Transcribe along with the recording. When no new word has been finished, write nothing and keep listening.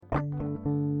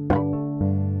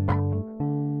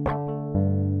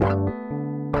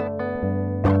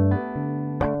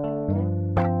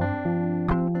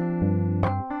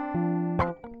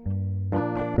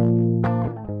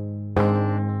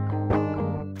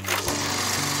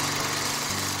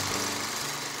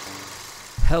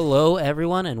Hello,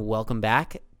 everyone, and welcome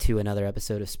back to another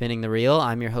episode of Spinning the Reel.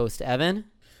 I'm your host, Evan.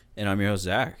 And I'm your host,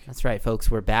 Zach. That's right,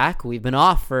 folks. We're back. We've been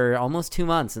off for almost 2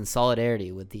 months in solidarity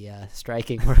with the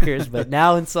striking workers, but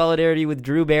now in solidarity with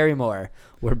Drew Barrymore,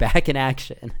 we're back in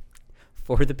action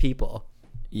for the people.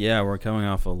 Yeah, we're coming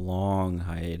off a long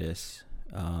hiatus.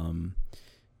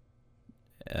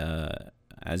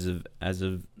 As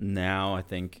of now, I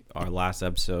think our last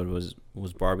episode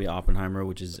was Barbie Oppenheimer,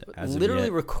 which is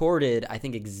literally recorded, I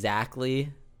think,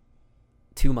 exactly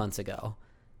 2 months ago,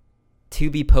 to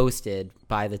be posted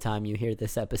by the time you hear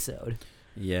this episode.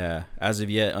 Yeah, as of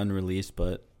yet unreleased,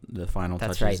 but the final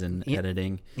touches in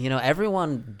editing. You know,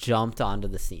 everyone jumped onto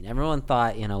the scene. Everyone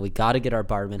thought, we got to get our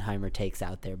Barbenheimer takes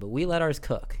out there, but we let ours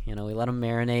cook. We let them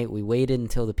marinate. We waited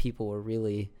until the people were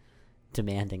really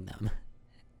demanding them.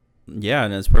 Yeah,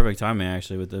 and it's perfect timing,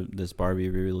 actually, with this Barbie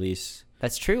re-release.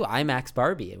 That's true. IMAX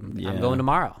Barbie. I'm going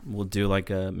tomorrow. We'll do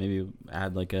maybe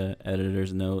add a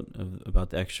editor's note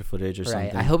about the extra footage or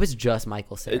something. I hope it's just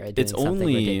Michael Cera doing something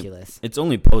ridiculous. It's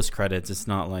only post credits. It's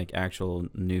not like actual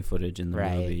new footage in the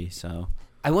movie. So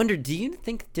I wonder, did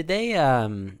they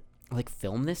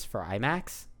film this for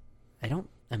IMAX? I don't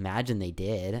imagine they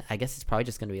did. I guess it's probably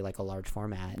just going to be like a large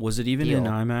format. Was it even in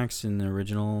IMAX in the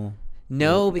original?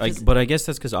 No, because but I guess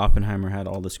that's because Oppenheimer had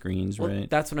all the screens, right?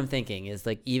 That's what I'm thinking. Is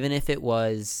even if it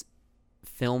was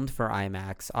filmed for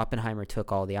IMAX, Oppenheimer took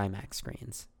all the IMAX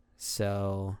screens.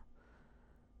 So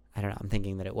I don't know. I'm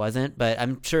thinking that it wasn't, but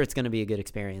I'm sure it's going to be a good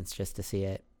experience just to see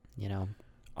it.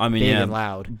 I mean, big and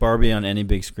loud. Barbie on any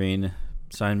big screen.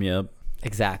 Sign me up.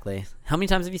 Exactly. How many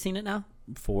times have you seen it now?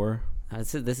 4.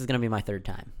 This is going to be my 3rd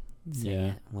time seeing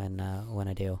it when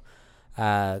I do.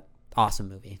 Awesome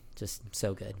movie. Just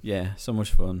so good. Yeah, so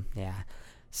much fun. Yeah.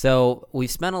 So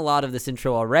we've spent a lot of this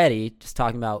intro already just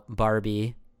talking about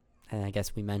Barbie, and I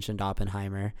guess we mentioned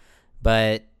Oppenheimer,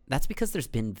 but that's because there's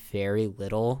been very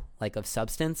little of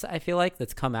substance, I feel like,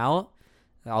 that's come out.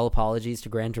 All apologies to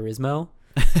Gran Turismo.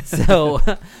 So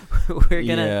we're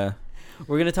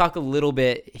gonna talk a little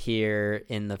bit here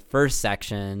in the first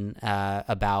section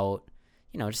about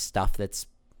just stuff that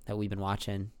we've been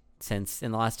watching since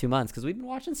in the last 2 months, because we've been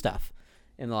watching stuff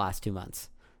in the last 2 months,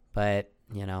 but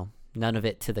none of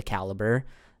it to the caliber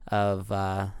of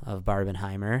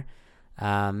Barbenheimer.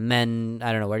 Then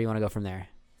I don't know, where do you want to go from there?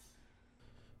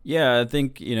 Yeah, I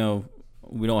think we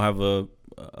don't have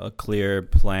a clear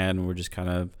plan. We're just kind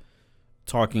of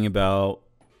talking about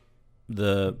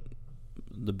the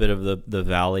bit of the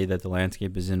valley that the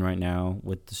landscape is in right now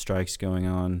with the strikes going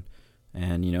on.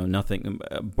 And, nothing.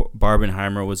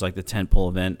 Barbenheimer was like the tentpole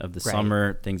event of the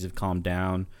summer. Things have calmed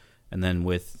down. And then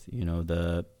with,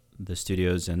 the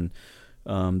studios and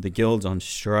the guilds on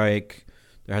strike,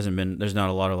 there's not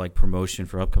a lot of promotion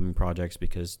for upcoming projects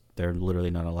because they're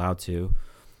literally not allowed to.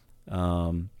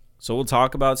 So we'll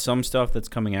talk about some stuff that's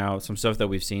coming out, some stuff that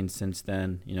we've seen since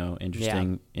then,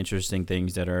 interesting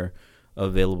things that are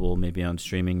available maybe on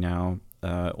streaming now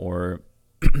or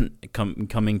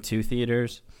coming to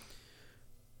theaters.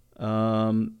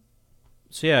 So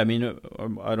yeah, I mean,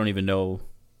 I don't even know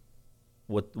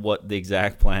what the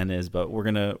exact plan is, but we're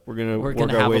gonna work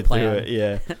our way through it.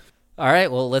 Yeah. All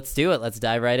right. Well, let's do it. Let's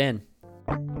dive right in.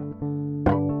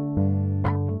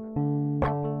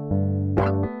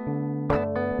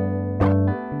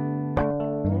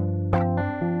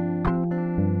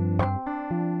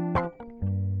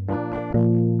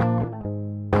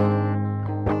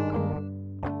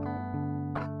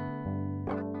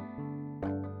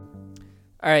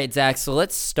 All right, Zach, so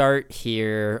let's start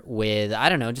here with, I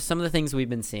don't know, just some of the things we've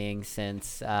been seeing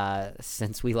since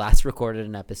we last recorded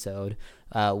an episode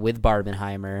with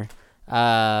Barbenheimer.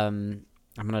 I'm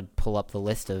going to pull up the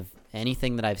list of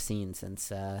anything that I've seen since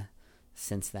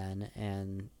then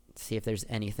and see if there's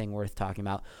anything worth talking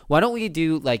about. Why don't we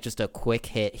do just a quick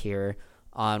hit here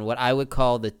on what I would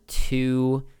call the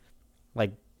 2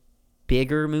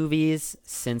 bigger movies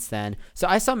since then. So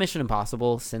I saw Mission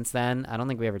Impossible since then. I don't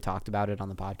think we ever talked about it on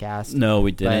the podcast. No,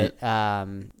 we didn't.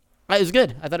 But it was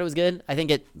good. I thought it was good. I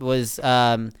think it was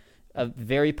a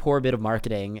very poor bit of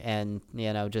marketing and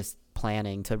just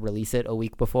planning to release it a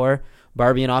week before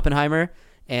Barbie and Oppenheimer,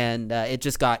 and it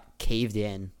just got caved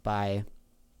in by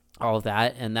all of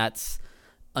that, and that's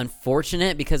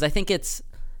unfortunate because I think it's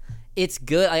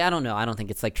good. I don't know. I don't think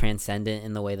it's transcendent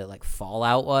in the way that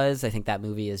Fallout was. I think that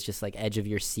movie is just edge of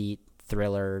your seat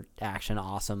thriller action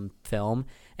awesome film,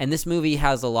 and this movie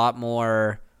has a lot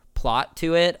more plot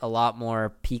to it, a lot more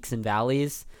peaks and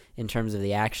valleys in terms of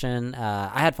the action.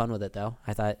 I had fun with it though.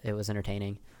 I thought it was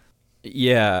entertaining.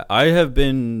 Yeah, I have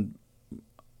been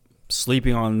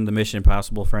sleeping on the Mission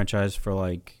Impossible franchise for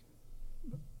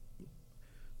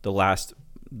the last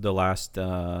the last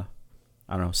I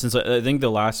don't know, since I think the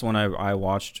last one I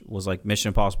watched was like Mission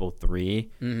Impossible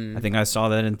 3. Mm-hmm. I think I saw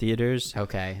that in theaters.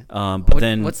 Okay. But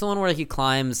then what's the one where he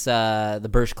climbs the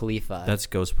Burj Khalifa? that's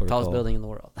Ghost Protocol. Tallest building in the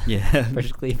world. Yeah.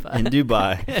 Burj Khalifa. In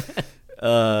Dubai.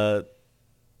 I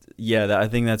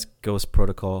think that's Ghost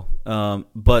Protocol.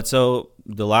 But so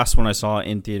the last one I saw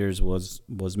in theaters was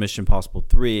Mission Impossible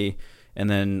 3, and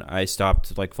then I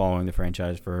stopped like following the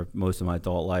franchise for most of my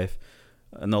adult life.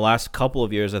 In the last couple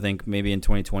of years, I think maybe in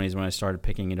 2020 is when I started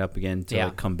picking it up again to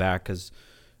like come back, because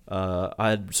I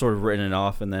had sort of written it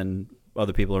off, and then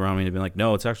other people around me had been like,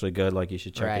 no, it's actually good, like you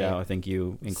should check it out. I think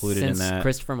you included in that. Since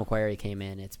Christopher McQuarrie came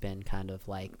in, it's been kind of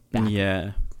like back.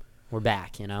 Yeah. We're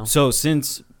back, you know? So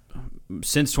since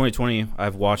 2020,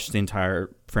 I've watched the entire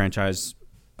franchise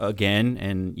again,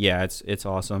 and yeah, it's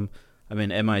awesome. I mean,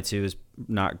 MI2 is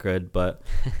not good, but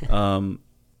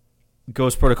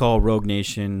Ghost Protocol, Rogue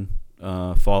Nation,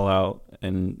 Fallout,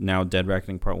 and now Dead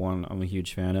Reckoning Part 1, I'm a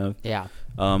huge fan of. Yeah.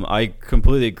 I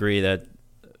completely agree that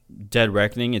Dead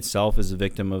Reckoning itself is a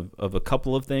victim of a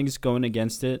couple of things going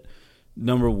against it.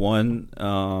 Number one,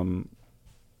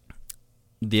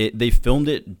 they filmed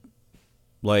it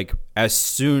like as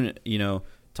soon,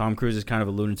 Tom Cruise is kind of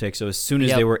a lunatic, so as soon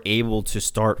as they were able to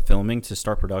start filming, to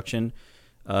start production,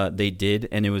 they did,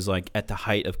 and it was like at the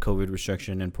height of COVID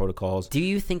restriction and protocols. Do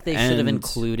you think they should have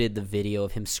included the video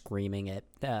of him screaming at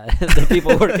the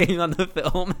people working on the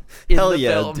film? Hell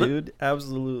yeah, dude,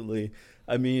 absolutely.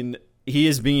 I mean, he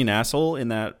is being an asshole in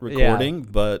that recording,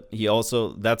 but he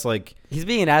also, that's like, he's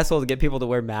being an asshole to get people to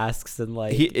wear masks and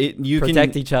like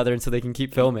protect each other, and so they can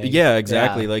keep filming. Yeah,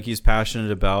 exactly. Like, he's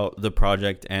passionate about the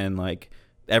project and like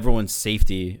everyone's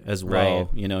safety as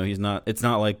well. Right. He's not, it's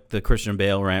not like the Christian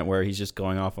Bale rant where he's just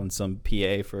going off on some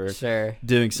PA for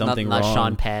doing something not wrong.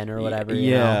 Sean Penn or whatever.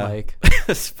 Like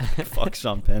fuck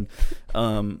Sean Penn.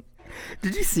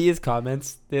 Did you see his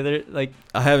comments the other, like,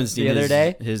 I haven't seen the other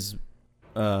day? His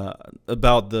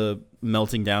about the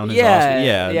melting down his Oscar.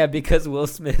 Yeah, because Will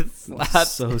Smith slapped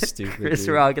so stupid, Chris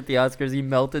Rock at the Oscars. He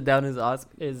melted down his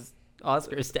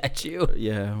Oscar statue.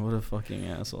 Yeah, what a fucking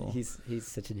asshole. He's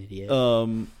such an idiot.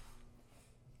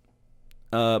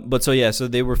 But so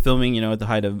they were filming, at the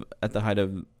height of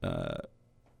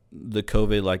the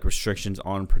COVID like restrictions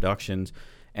on productions,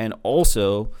 and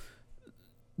also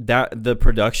that the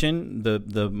production,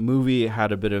 the movie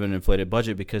had a bit of an inflated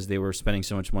budget because they were spending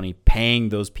so much money paying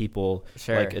those people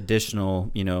like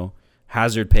additional,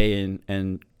 hazard pay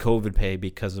and COVID pay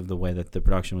because of the way that the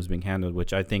production was being handled,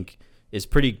 which I think is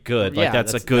pretty good. Like,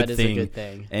 that's a good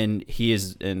thing. And he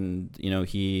is, and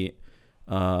he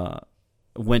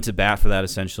went to bat for that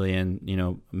essentially,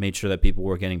 and made sure that people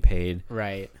were getting paid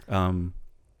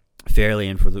fairly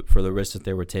and for the risks that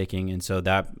they were taking, and so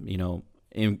that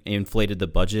inflated the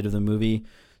budget of the movie.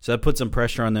 So that put some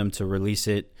pressure on them to release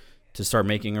it, to start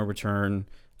making a return.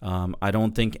 I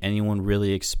don't think anyone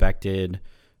really expected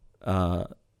the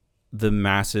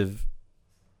massive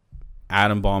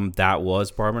atom bomb that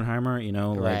was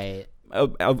Barbenheimer. Right.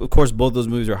 Of course, both those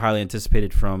movies are highly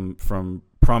anticipated from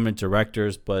prominent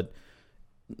directors, but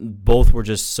both were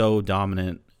just so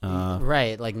dominant.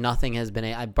 Right, like nothing has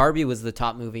been. Barbie was the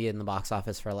top movie in the box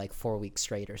office for like 4 weeks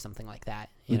straight or something like that.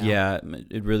 Yeah,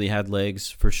 it really had legs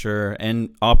for sure.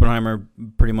 And Oppenheimer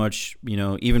pretty much,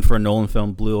 even for a Nolan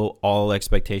film, blew all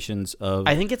expectations of.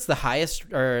 I think it's the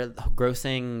highest or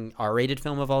grossing R-rated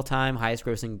film of all time, highest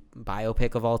grossing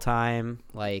biopic of all time.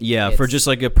 Like, for just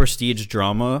like a prestige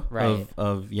drama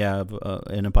of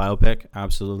in a biopic,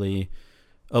 absolutely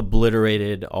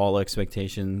obliterated all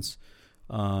expectations.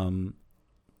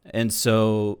 And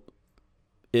so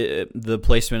the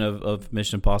placement of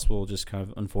Mission Impossible, just kind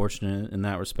of unfortunate in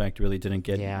that respect, really didn't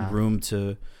get room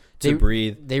to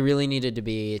breathe. They really needed to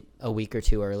be a week or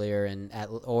two earlier, and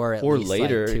at least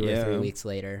later, like 2 or 3 weeks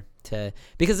later,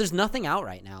 because there's nothing out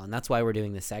right now, and that's why we're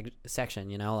doing this section.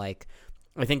 Like,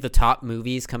 I think the top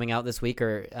movies coming out this week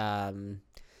are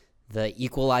The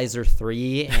Equalizer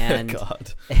 3 and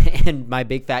and My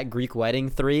Big Fat Greek Wedding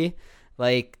 3.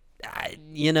 Like,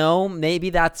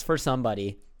 maybe that's for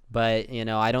somebody, but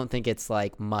I don't think it's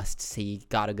like must see,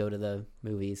 gotta go to the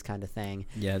movies kind of thing.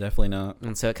 Yeah, definitely not.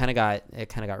 And so it kind of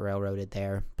got railroaded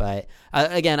there. But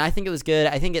again, I think it was good.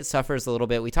 I think it suffers a little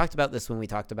bit. We talked about this when we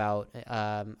talked about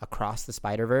Across the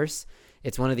Spider-Verse.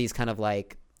 It's one of these kind of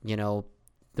like, the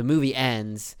movie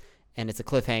ends and it's a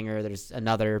cliffhanger. There's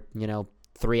another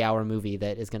 3-hour movie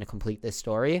that is going to complete this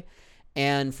story.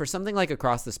 And for something like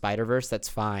Across the Spider-Verse, that's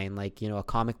fine. Like, a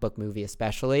comic book movie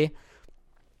especially,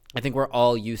 I think we're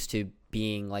all used to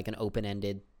being like an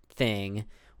open-ended thing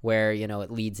where, it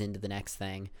leads into the next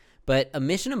thing. But a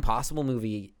Mission Impossible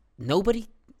movie nobody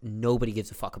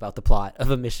gives a fuck about the plot of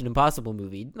a Mission Impossible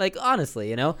movie. Like, honestly,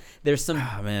 you know, there's some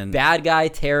bad guy,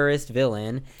 terrorist,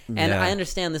 villain, and I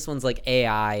understand this one's like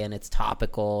AI and it's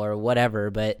topical or whatever,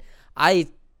 but I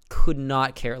could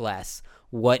not care less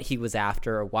what he was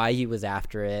after or why he was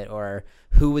after it or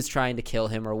who was trying to kill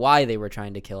him or why they were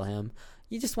trying to kill him.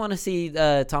 You just want to see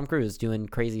Tom Cruise doing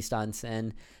crazy stunts,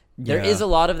 and there is a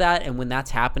lot of that. And when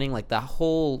that's happening, like the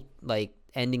whole like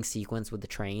ending sequence with the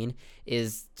train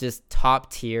is just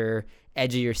top tier,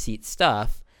 edge of your seat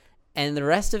stuff. And the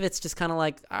rest of it's just kind of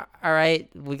like, all right,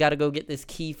 we got to go get this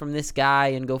key from this guy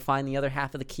and go find the other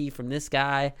half of the key from this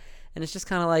guy. And it's just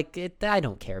kind of like, I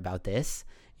don't care about this.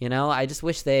 You know, I just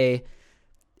wish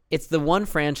it's the one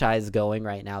franchise going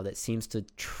right now that seems to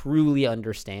truly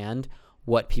understand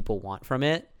what people want from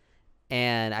it.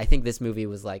 And I think this movie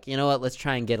was like, you know what, let's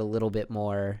try and get a little bit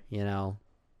more, you know,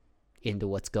 into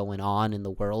what's going on in the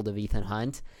world of Ethan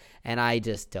Hunt. And I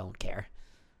just don't care.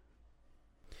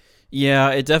 Yeah,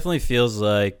 it definitely feels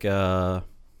like they're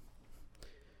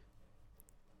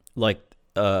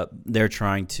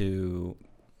trying to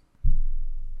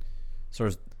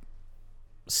sort of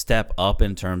step up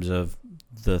in terms of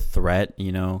the threat,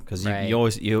 you know, because you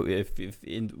always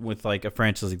with like a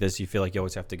franchise like this, you feel like you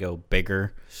always have to go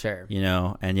bigger, sure, you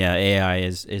know. And yeah, AI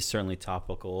is certainly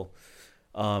topical,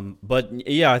 but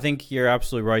yeah, I think you're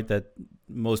absolutely right that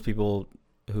most people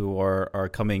who are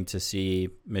coming to see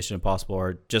Mission Impossible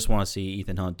or just want to see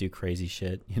Ethan Hunt do crazy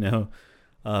shit, you know,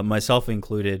 myself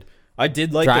included. I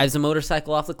did like drives a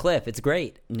motorcycle off the cliff. It's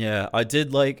great. Yeah, I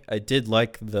did like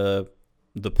the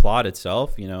plot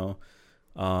itself, you know.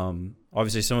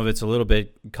 Obviously some of it's a little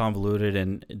bit convoluted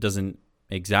and it doesn't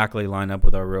exactly line up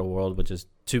with our real world, which is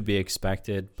to be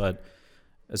expected. But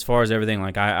as far as everything,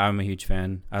 like I'm a huge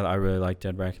fan. I really like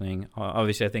Dead Reckoning.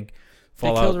 Obviously, I think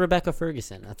Fallout. They killed Rebecca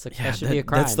Ferguson. That should be a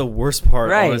crime. That's the worst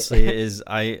part, right. Honestly, is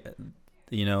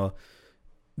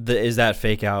is that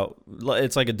fake out.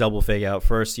 It's like a double fake out.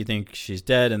 First, you think she's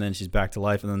dead, and then she's back to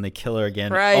life, and then they kill her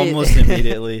again almost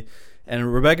immediately.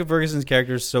 And Rebecca Ferguson's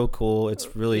character is so cool.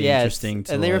 It's really interesting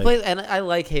to. And they replace. And I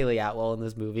like Haley Atwell in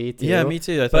this movie too. Yeah, me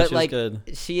too. I thought she was good.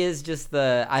 She is just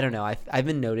I don't know. I've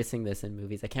been noticing this in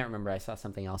movies. I can't remember. I saw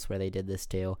something else where they did this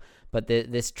too. But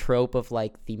this trope of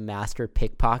like the master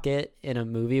pickpocket in a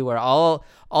movie where all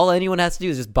anyone has to do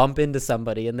is just bump into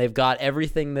somebody and they've got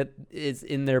everything that is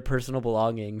in their personal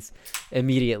belongings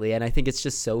immediately. And I think it's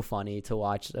just so funny to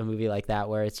watch a movie like that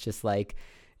where it's just like.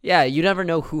 Yeah, you never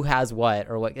know who has what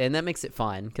or what, and that makes it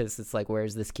fun because it's like,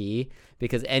 where's this key?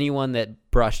 Because anyone that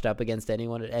brushed up against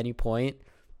anyone at any point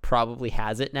probably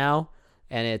has it now,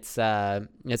 and it's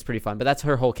pretty fun. But that's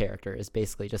her whole character is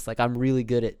basically just like, I'm really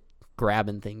good at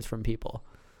grabbing things from people.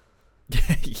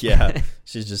 Yeah,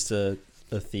 she's just a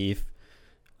thief.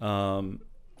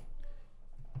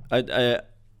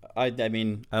 I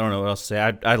mean, I don't know what else to say.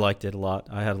 I liked it a lot.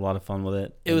 I had a lot of fun with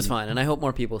it. It was fun, and I hope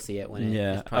more people see it when it.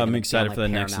 Yeah, I'm excited for the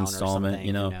next installment.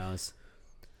 You know, who knows?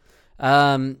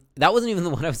 That wasn't even the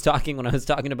one I was talking when I was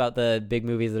talking about the big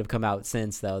movies that have come out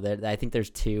since. Though, I think there's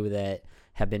two that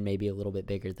have been maybe a little bit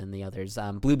bigger than the others.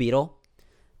 Blue Beetle.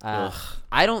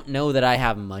 I don't know that I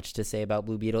have much to say about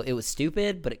Blue Beetle. It was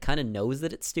stupid, but it kind of knows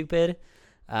that it's stupid.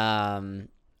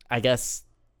 I guess.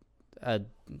 A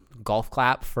golf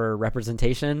clap for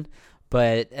representation,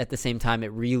 but at the same time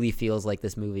it really feels like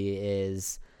this movie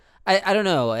is I don't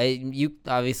know, you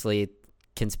obviously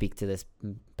can speak to this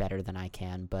better than I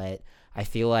can, but I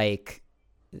feel like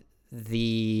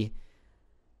I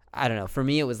don't know, for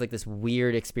me it was like this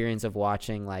weird experience of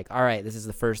watching like, all right, this is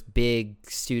the first big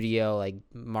studio like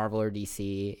Marvel or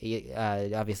DC,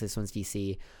 obviously this one's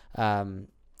DC,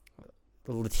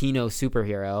 Latino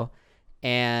superhero.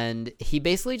 And he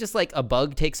basically just like a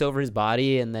bug takes over his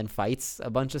body and then fights a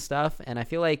bunch of stuff. And I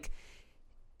feel like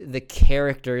the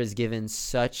character is given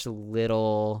such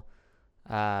little,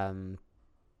 Jaime,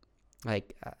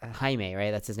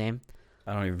 right? That's his name.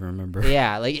 I don't even remember.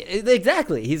 Yeah, like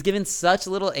exactly. He's given such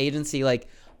little agency. Like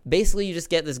basically you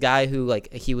just get this guy who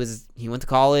like he went to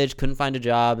college, couldn't find a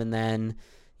job. And then,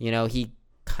 you know, he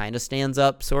kind of stands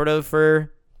up sort of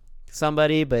for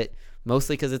somebody, but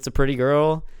mostly because it's a pretty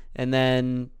girl. And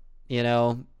then, you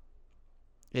know,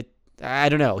 I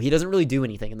don't know. He doesn't really do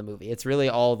anything in the movie. It's really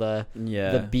all the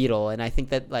Beetle. And I think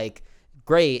that, like,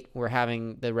 great, we're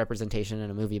having the representation in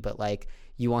a movie, but, like,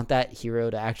 you want that hero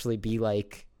to actually be,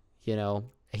 like, you know,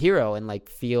 a hero and, like,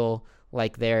 feel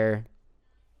like they're,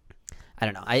 I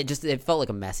don't know. It felt like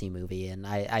a messy movie. And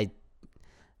I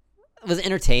was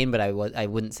entertained, but I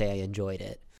wouldn't say I enjoyed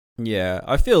it. Yeah,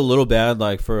 I feel a little bad,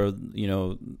 like, for, you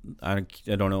know, I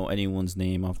don't know anyone's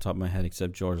name off the top of my head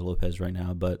except George Lopez right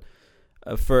now, but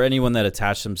for anyone that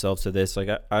attached themselves to this, like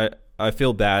I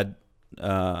feel bad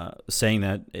saying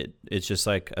that it's just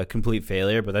like a complete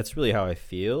failure, but that's really how I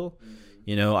feel.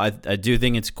 You know, I do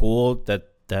think it's cool that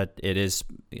it is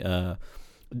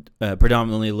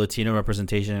predominantly Latino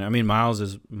representation. I mean,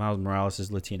 Miles Morales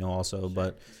is Latino also,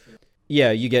 but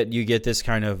yeah, you get this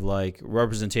kind of like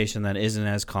representation that isn't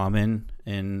as common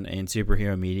in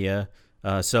superhero media.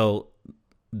 So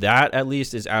that at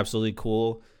least is absolutely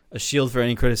cool. A shield for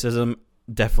any criticism,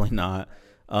 definitely not.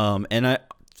 And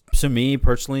to me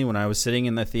personally, when I was sitting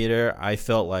in the theater, I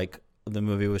felt like the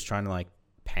movie was trying to like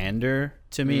pander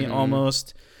to me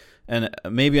almost. And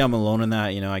maybe I'm alone in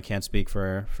that. You know, I can't speak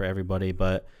for everybody,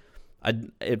 but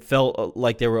it felt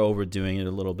like they were overdoing it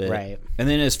a little bit. Right. And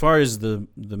then as far as the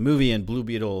movie and Blue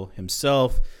Beetle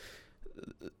himself,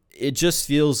 it just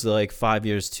feels like 5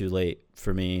 years too late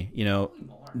for me. You know,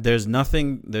 there's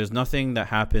nothing that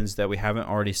happens that we haven't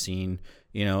already seen.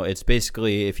 You know, it's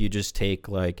basically if you just take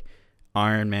like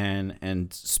Iron Man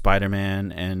and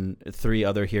Spider-Man and 3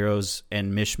 other heroes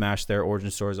and mishmash their origin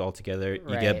stories all together,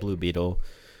 you get Blue Beetle.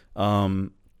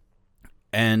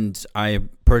 And I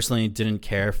personally didn't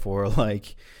care for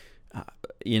like,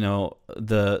 you know,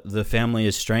 the family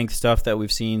is strength stuff that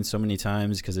we've seen so many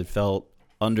times because it felt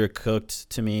undercooked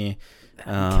to me.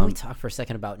 Can we talk for a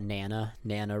second about Nana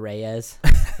Reyes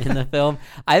in the film?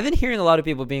 I've been hearing a lot of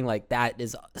people being like, that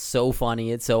is so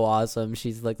funny. It's so awesome.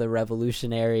 She's like the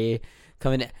revolutionary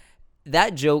coming.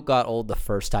 That joke got old the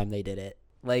first time they did it.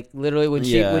 Like literally when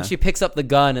she picks up the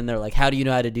gun and they're like, how do you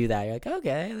know how to do that? You're like,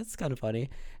 okay, that's kind of funny.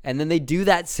 And then they do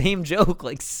that same joke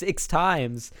like 6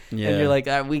 times. Yeah. And you're like,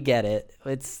 we get it.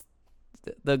 It's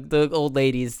the old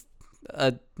lady's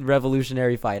a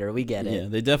revolutionary fighter. We get it. Yeah,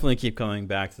 they definitely keep coming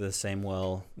back to the same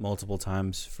well multiple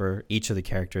times for each of the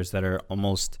characters that are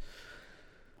almost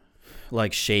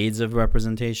like shades of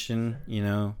representation, you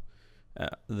know.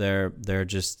 They're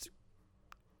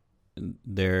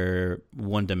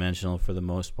one-dimensional for the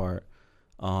most part.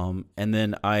 And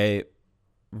then I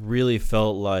really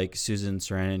felt like Susan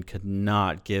Sarandon could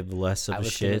not give less of a shit. I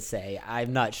was going to say,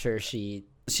 I'm not sure she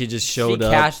just showed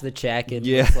up. She cashed the check and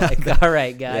was like, all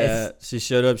right, guys. Yeah, she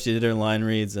showed up, she did her line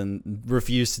reads and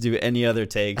refused to do any other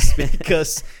takes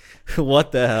because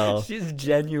what the hell? She's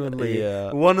genuinely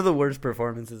one of the worst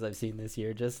performances I've seen this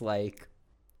year. Just like,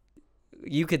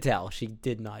 you could tell she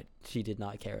did not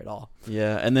care at all.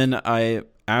 Yeah, and then I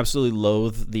absolutely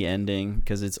loathe the ending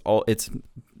because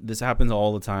this happens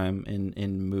all the time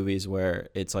in movies where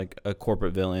it's like a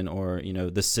corporate villain or, you know,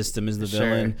 the system is the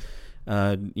villain.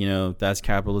 You know, that's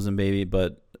capitalism, baby.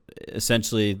 But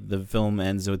essentially the film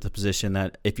ends with the position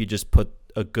that if you just put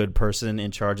a good person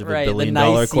in charge of $1 billion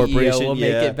corporation, will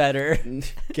make it better.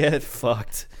 Get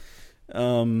fucked.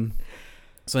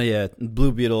 So yeah,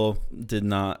 Blue Beetle did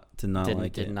not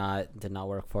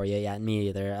work for you. Yeah, me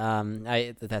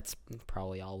either. That's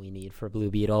probably all we need for Blue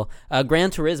Beetle. Gran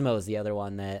Turismo is the other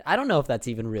one that I don't know if that's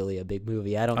even really a big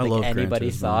movie. I don't think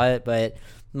anybody saw it, but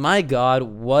my God,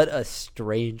 what a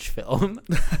strange film.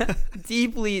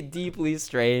 Deeply, deeply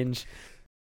strange.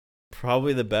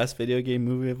 Probably the best video game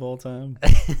movie of all time.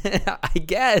 I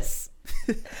guess.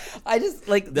 I just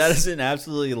like that is an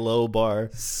absolutely low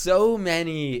bar. So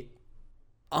many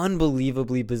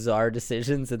unbelievably bizarre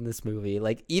decisions in this movie.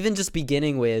 Like even just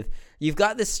beginning with, you've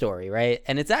got this story, right?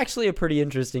 And it's actually a pretty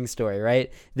interesting story,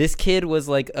 right? This kid was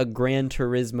like a Gran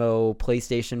Turismo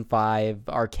PlayStation 5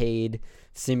 arcade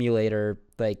simulator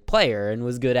like player and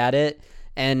was good at it.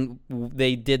 And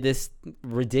they did this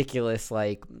ridiculous,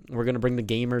 like, we're going to bring the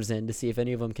gamers in to see if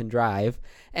any of them can drive.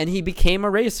 And he became a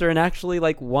racer and actually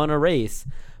like won a race.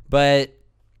 But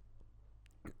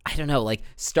I don't know, like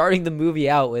starting the movie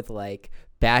out with like,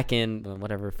 back in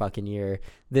whatever fucking year,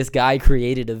 this guy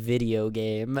created a video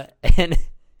game and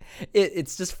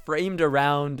it's just framed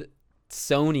around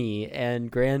Sony and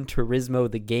Gran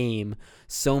Turismo the game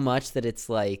so much that it's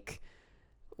like,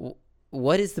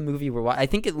 what is the movie we're watching? I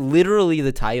think literally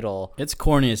the title. It's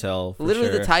corny as hell. Literally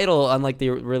the title on like the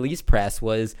release press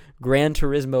was Gran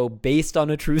Turismo based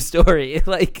on a true story.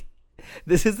 Like,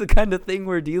 this is the kind of thing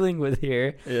we're dealing with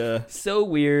here. Yeah. So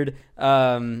weird.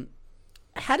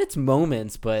 Had its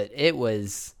moments, but it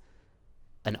was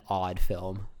an odd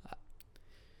film.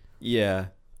 Yeah.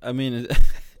 I mean,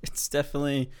 it's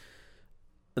definitely,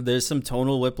 there's some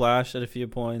tonal whiplash at a few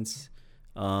points.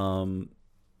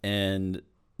 And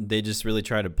they just really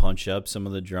try to punch up some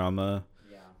of the drama.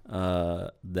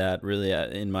 That really,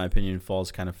 in my opinion,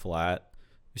 falls kind of flat.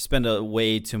 We spend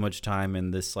way too much time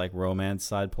in this like romance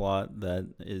side plot that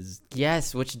is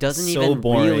which doesn't so even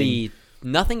boring. Really,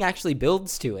 nothing actually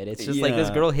builds to it. It's just like this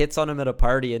girl hits on him at a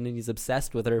party and then he's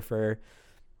obsessed with her for,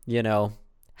 you know,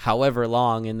 however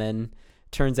long, and then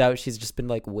turns out she's just been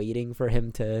like waiting for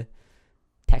him to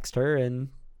text her, and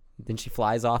then she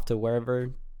flies off to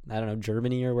wherever, I don't know,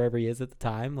 Germany or wherever he is at the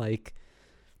time. Like,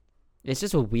 it's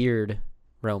just a weird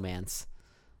romance.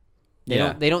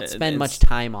 They don't spend much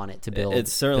time on it to build.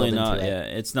 It's certainly build not. into it. Yeah,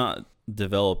 it's not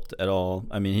developed at all.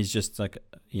 I mean, he's just like,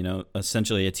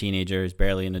 essentially a teenager. He's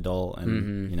barely an adult,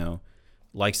 and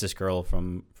likes this girl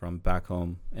from back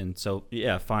home. And so,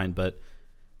 yeah, fine. But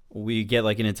we get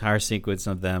like an entire sequence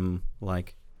of them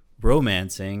like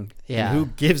romancing. Yeah. And who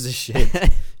gives a shit?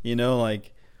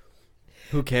 Like,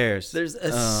 who cares? There's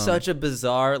such a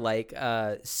bizarre like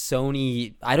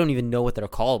Sony. I don't even know what they're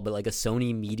called, but like a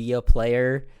Sony media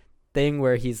player thing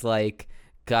where he's like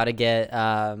gotta get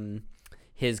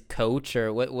his coach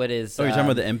or what is you're talking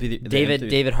about the MP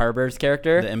David Harbour's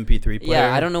character, the MP3 player.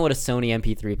 Yeah, I don't know what a Sony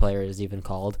MP3 player is even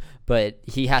called, but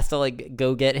he has to like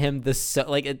go get him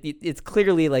it's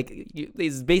clearly like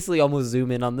he's basically almost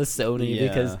zoom in on the Sony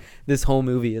because this whole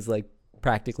movie is like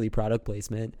practically product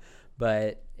placement.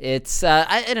 But it's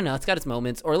I don't know, it's got its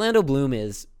moments. Orlando Bloom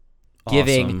is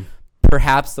giving awesome.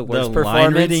 Perhaps the worst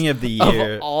performance line reading of the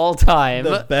year of all time.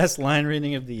 The best line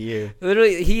reading of the year.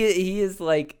 Literally, he is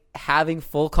like having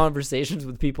full conversations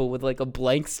with people with like a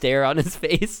blank stare on his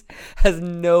face, has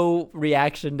no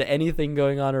reaction to anything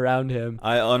going on around him.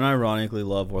 I unironically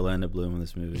love Orlando Bloom in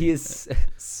this movie. He is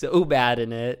so bad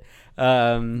in it.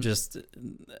 Since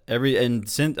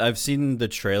I've seen the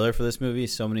trailer for this movie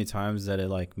so many times that it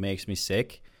like makes me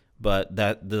sick. But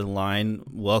that the line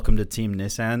 "Welcome to Team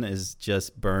Nissan" is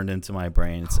just burned into my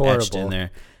brain. It's horrible. Etched in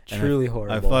there. Truly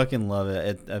horrible. I fucking love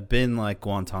it. I've been like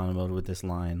Guantanamo with this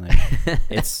line. Like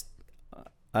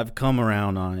I've come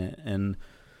around on it, and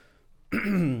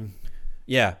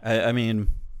yeah, I mean,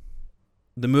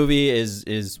 the movie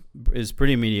is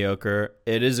pretty mediocre.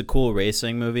 It is a cool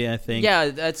racing movie, I think. Yeah,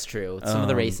 that's true. Some of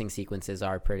the racing sequences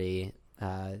are pretty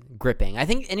gripping. I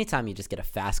think anytime you just get a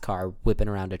fast car whipping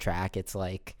around a track, it's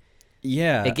like.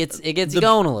 Yeah, it gets you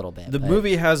going a little bit. The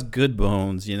movie has good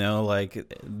bones,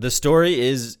 like the story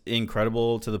is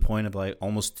incredible to the point of like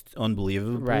almost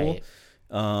unbelievable, right?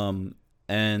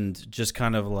 And just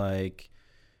kind of like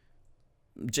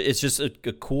it's just a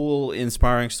cool,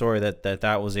 inspiring story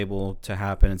that was able to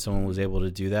happen and someone was able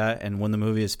to do that. And when the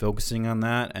movie is focusing on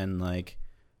that and like,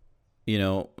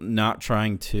 not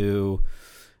trying to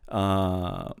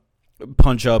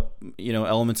punch up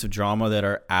elements of drama that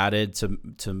are added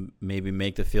to maybe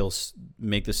make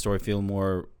the story feel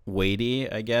more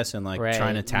weighty, I guess, and like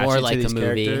trying to attach more it like to these a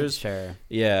movie. characters. Sure.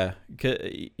 Yeah,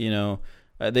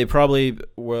 they probably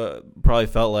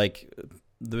felt like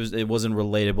it wasn't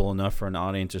relatable enough for an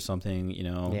audience or something.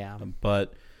 Yeah.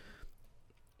 But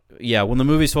yeah, when the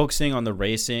movie's focusing on the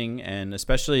racing and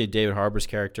especially David Harbour's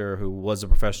character, who was a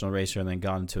professional racer and then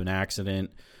got into an accident.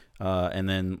 And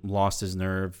then lost his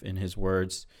nerve, in his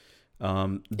words.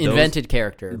 Invented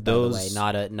character, by the way,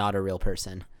 not a real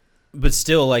person. But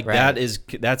still, like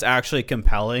that's actually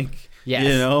compelling.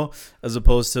 Yes. As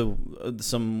opposed to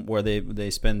some where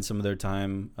they spend some of their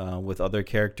time with other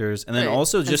characters, and then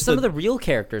also just some of the real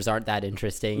characters aren't that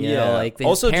interesting. You know, like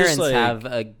also parents just, like, have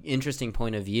an interesting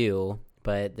point of view,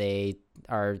 but they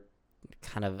are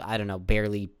kind of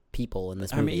barely people in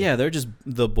this movie. I mean, yeah, they're just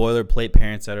the boilerplate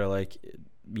parents that are like.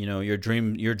 You're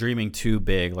dreaming too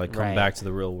big, like come back to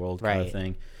the real world kind of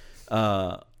thing.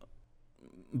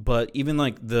 But even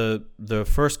like the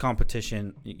first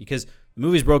competition, because the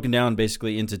movie's broken down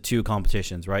basically into two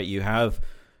competitions, right?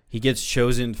 He gets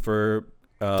chosen for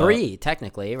three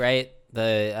technically, right?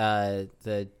 The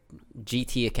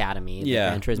GT Academy, the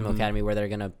Gran Turismo Academy, where they're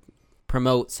gonna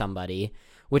promote somebody,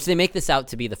 which they make this out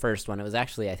to be the first one. It was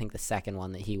actually, I think, the second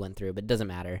one that he went through, but it doesn't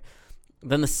matter.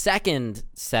 Then the second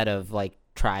set of like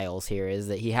trials here is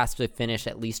that he has to finish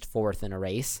at least fourth in a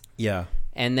race. Yeah.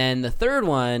 And then the third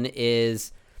one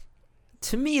is,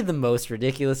 to me, the most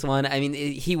ridiculous one. I mean,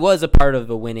 he was a part of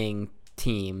a winning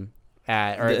team.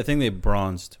 I think they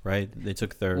bronzed, right? They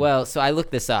took third. Well, so I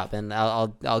looked this up, and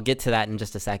I'll get to that in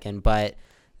just a second. But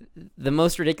the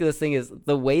most ridiculous thing is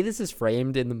the way this is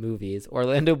framed in the movies.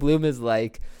 Orlando Bloom is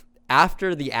like,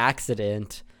 after the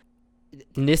accident,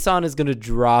 Nissan is going to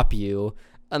drop you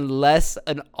unless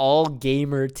an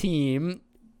all-gamer team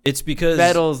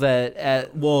settles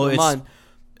at Le Mans.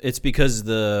 It's because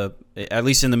at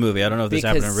least in the movie, I don't know if this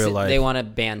happened in real life. They want to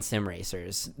ban sim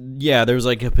racers. Yeah, there was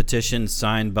like a petition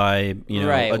signed by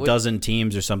a dozen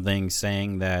teams or something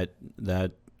saying that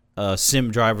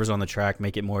sim drivers on the track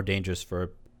make it more dangerous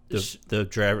for the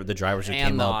drivers who and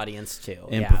came the up audience too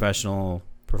in professional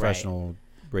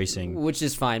racing, which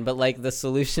is fine. But like the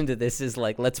solution to this is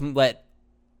like let's let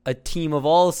a team of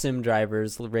all sim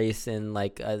drivers race in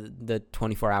like the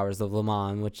 24 Hours of Le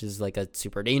Mans, which is like a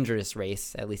super dangerous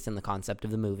race, at least in the concept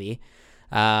of the movie.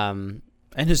 And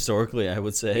historically, I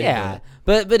would say. Yeah,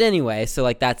 but anyway, so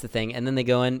like that's the thing, and then they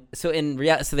go in. So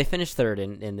so they finish third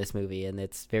in this movie, and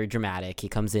it's very dramatic. He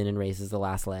comes in and races the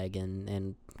last leg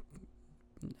and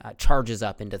charges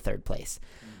up into third place.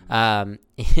 In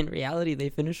reality, they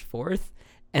finished fourth,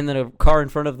 and then a car in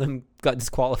front of them got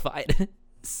disqualified.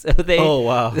 So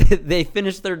they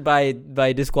finished third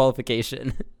by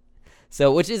disqualification.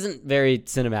 So which isn't very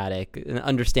cinematic,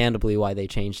 understandably why they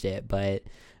changed it, but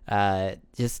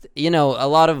just, a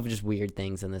lot of just weird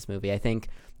things in this movie. I think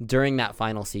during that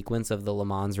final sequence of the Le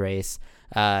Mans race,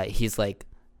 he's like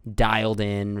dialed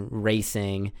in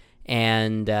racing,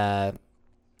 and the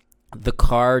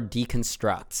car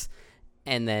deconstructs,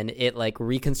 and then it like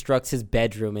reconstructs his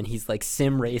bedroom, and he's like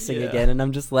sim racing again. And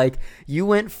I'm just like, you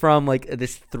went from like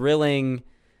this thrilling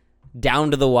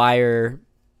down to the wire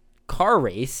car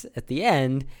race at the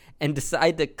end and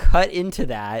decide to cut into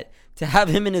that to have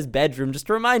him in his bedroom just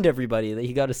to remind everybody that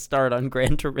he got a start on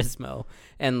Gran Turismo,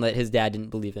 and that his dad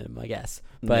didn't believe in him, I guess.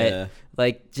 But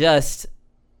like just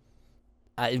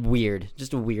weird,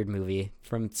 just a weird movie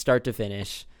from start to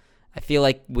finish. I feel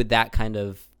like with that kind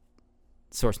of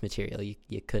source material,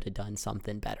 you could have done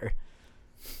something better.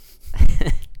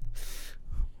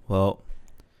 Well,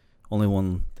 only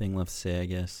one thing left to say, I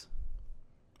guess.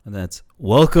 And that's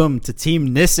welcome to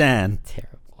Team Nissan.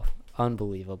 Terrible.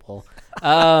 Unbelievable.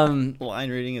 Line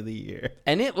rating of the year.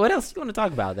 And what else do you want to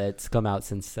talk about that's come out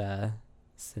since then?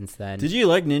 Did you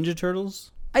like Ninja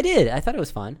Turtles? I did. I thought it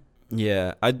was fun.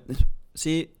 Yeah.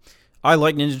 I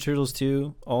like Ninja Turtles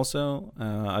too, also.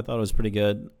 I thought it was pretty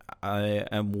good. I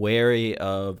am wary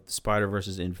of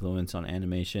Spider-Verse's influence on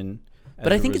animation.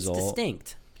 But I think it's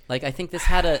distinct. Like, I think this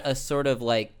had a sort of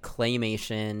like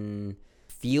claymation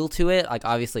feel to it. Like,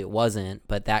 obviously it wasn't,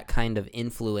 but that kind of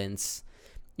influence.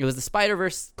 It was the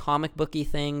Spider-Verse comic booky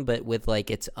thing, but with like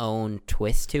its own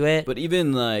twist to it. But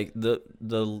even like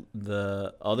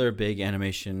the other big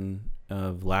animation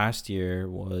of last year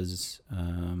was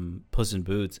Puss in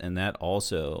Boots, and that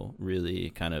also really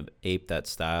kind of aped that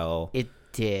style. It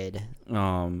did.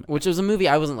 Which was a movie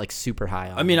I wasn't like super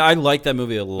high on. I mean, I liked that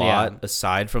movie a lot,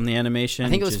 aside from the animation. I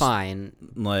think it was fine.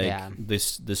 Like the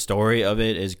story of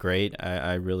it is great.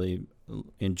 I really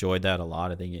enjoyed that a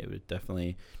lot. I think it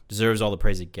definitely deserves all the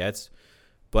praise it gets.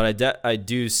 But I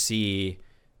do see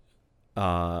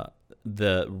the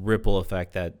ripple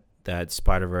effect that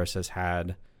Spider-Verse has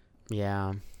had.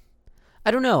 Yeah.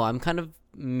 I don't know. I'm kind of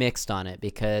mixed on it,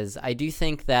 because I do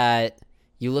think that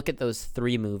you look at those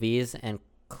three movies, and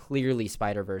clearly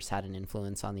Spider-Verse had an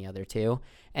influence on the other two.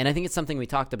 And I think it's something we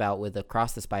talked about with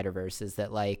Across the Spider-Verse, is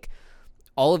that like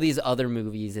all of these other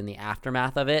movies in the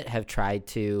aftermath of it have tried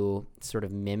to sort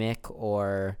of mimic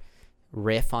or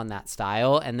riff on that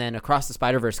style, and then Across the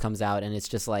Spider-Verse comes out, and it's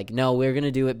just like, no, we're gonna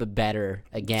do it but better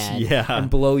again, and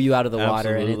blow you out of the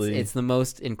water. And it's the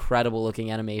most incredible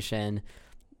looking animation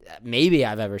maybe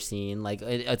I've ever seen. Like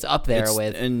it's up there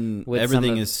with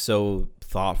everything is so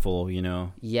thoughtful,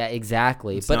 Yeah,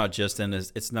 exactly. It's not just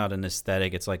it's not an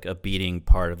aesthetic, it's like a beating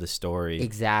part of the story.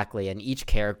 Exactly. And each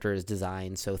character is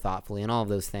designed so thoughtfully and all of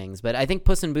those things. But I think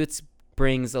Puss in Boots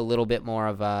brings a little bit more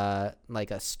of a like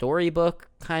a storybook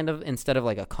kind of, instead of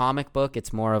like a comic book.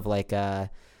 It's more of like a,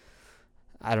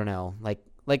 I don't know,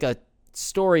 like a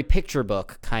story picture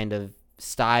book kind of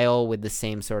style with the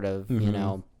same sort of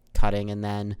cutting. And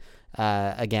then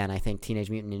again, I think Teenage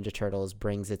Mutant Ninja Turtles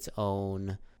brings its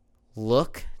own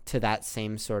look to that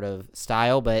same sort of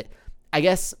style. But I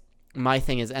guess my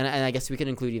thing is, and I guess we could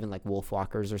include even like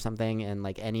Wolfwalkers or something, and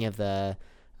like any of those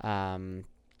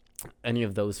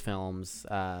films.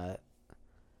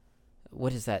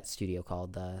 What is that studio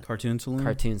called? The Cartoon Saloon.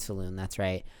 Cartoon Saloon. That's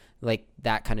right. Like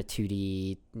that kind of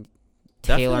 2D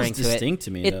That tailoring feels distinct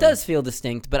to me. It does feel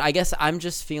distinct, but I guess I'm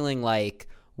just feeling like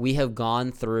we have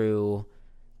gone through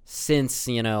since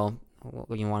you want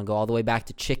to go all the way back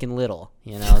to Chicken Little,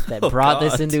 that brought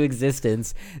this into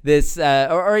existence. This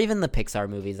or even the Pixar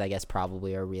movies, I guess,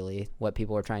 probably are really what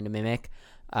people are trying to mimic.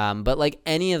 But like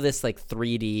any of this like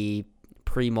 3D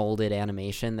pre-molded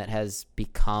animation that has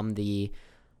become the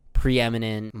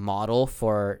preeminent model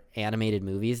for animated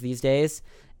movies these days,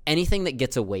 anything that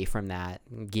gets away from that,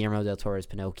 Guillermo del Toro's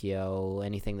Pinocchio,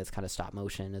 anything that's kind of stop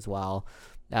motion as well,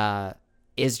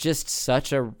 is just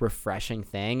such a refreshing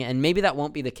thing. And maybe that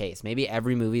won't be the case. Maybe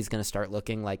every movie is going to start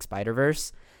looking like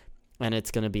Spider-Verse, and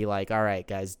it's going to be like, all right,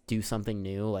 guys, do something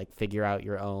new, like figure out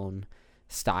your own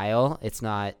style. It's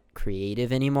not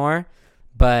creative anymore.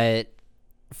 But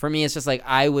for me, it's just like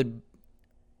I would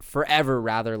forever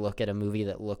rather look at a movie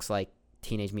that looks like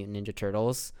Teenage Mutant Ninja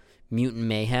Turtles, Mutant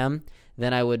Mayhem,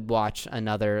 than I would watch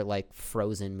another like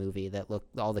Frozen movie that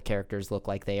all the characters look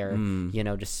like they are,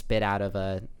 just spit out of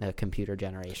a computer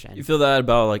generation. You feel that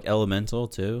about like Elemental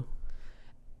too?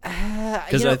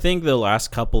 Because I think the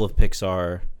last couple of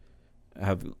Pixar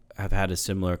have had a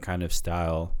similar kind of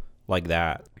style like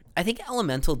that. I think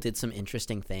Elemental did some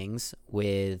interesting things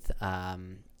with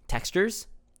textures,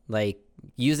 like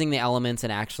using the elements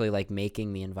and actually like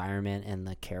making the environment and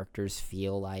the characters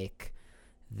feel like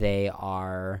they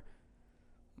are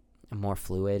more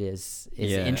fluid is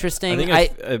interesting.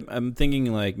 I'm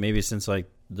thinking like maybe since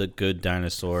like The Good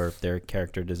Dinosaur, their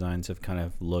character designs have kind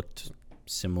of looked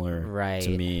similar to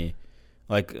me.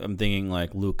 Like I'm thinking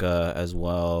like Luca as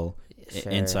well,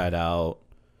 Inside Out.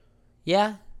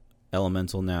 Yeah.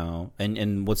 Elemental now.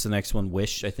 And what's the next one?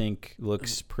 Wish, I think,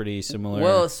 looks pretty similar.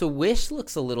 Well, so Wish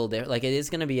looks a little different. Like it is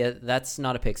going to be that's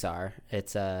not a Pixar.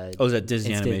 It's a... Oh, is that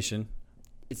Disney Animation?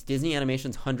 It's Disney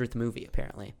Animation's 100th movie,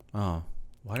 apparently. Oh.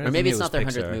 Or maybe it's not their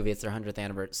 100th movie, it's their 100th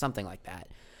anniversary, something like that.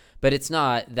 But it's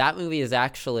not. That movie is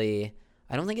actually,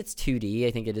 I don't think it's 2D.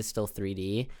 I think it is still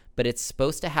 3D. But it's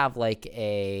supposed to have like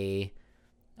a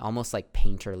almost like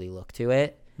painterly look to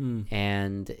it.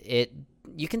 And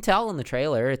you can tell in the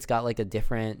trailer, it's got like a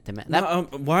different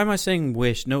why am I saying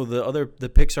Wish? No, the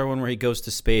Pixar one where he goes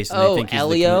to space. And they think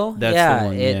Elio? That's the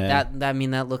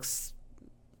one. That looks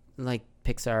like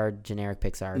Pixar, generic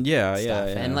Pixar stuff. Yeah.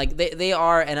 And like they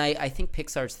are, and I think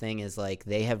Pixar's thing is like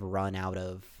they have run out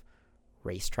of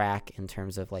racetrack in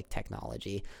terms of like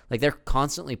technology. Like they're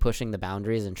constantly pushing the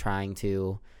boundaries and trying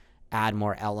to add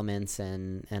more elements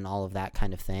and all of that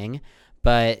kind of thing.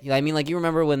 But I mean, like you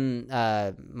remember when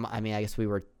I guess we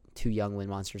were too young when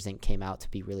Monsters Inc. came out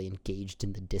to be really engaged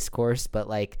in the discourse, but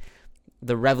like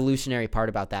the revolutionary part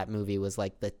about that movie was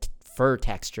like the fur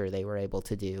texture they were able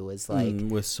to do was like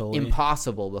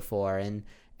impossible before. And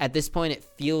at this point it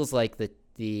feels like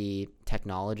the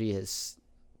technology has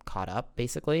caught up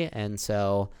basically. And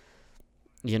so,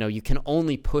 you can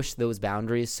only push those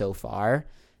boundaries so far.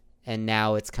 And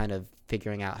now it's kind of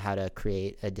figuring out how to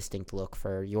create a distinct look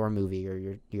for your movie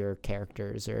or your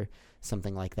characters or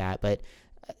something like that. But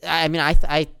I mean,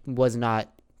 I was not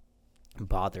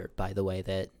bothered by the way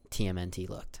that TMNT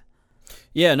looked.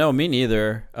 Yeah, no, me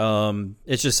neither.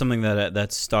 It's just something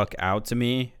that stuck out to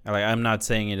me. Like, I'm not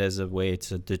saying it as a way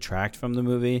to detract from the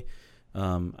movie.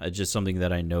 It's just something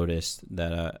that I noticed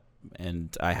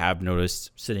and I have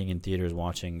noticed sitting in theaters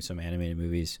watching some animated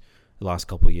movies the last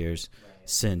couple of years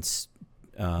since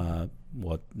that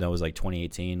was like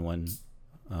 2018 when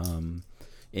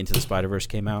Into the Spider-Verse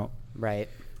came out. Right.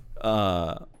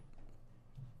 But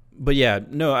yeah,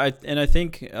 no, I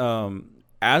think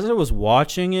as I was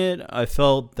watching it, I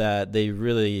felt that they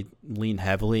really leaned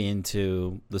heavily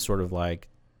into the sort of like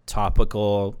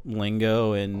topical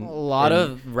lingo and a lot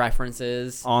of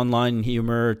references, online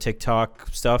humor, TikTok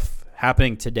stuff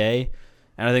happening today.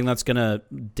 And I think that's going to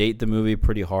date the movie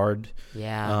pretty hard.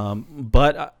 Yeah.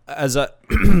 But as I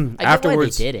get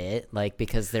afterwards, why they did it, like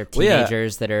because they're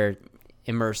teenagers that are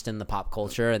immersed in the pop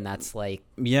culture, and that's like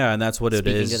and that's what it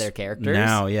is speaking to their characters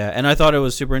now. Yeah, and I thought it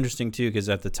was super interesting too because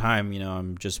at the time,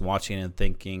 I'm just watching it and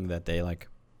thinking that they like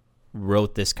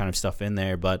wrote this kind of stuff in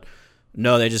there, but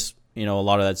no, they just a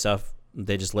lot of that stuff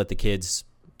they just let the kids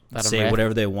say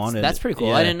whatever they wanted. That's pretty cool.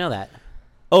 Yeah. I didn't know that.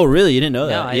 Oh, really? You didn't know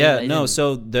that? No, I didn't.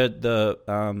 So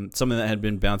the something that had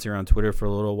been bouncing around Twitter for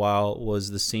a little while was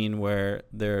the scene where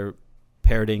they're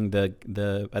parroting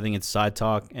the I think it's Side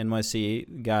Talk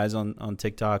NYC guys on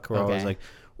TikTok who are always like,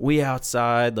 "We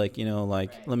outside," like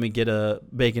let me get a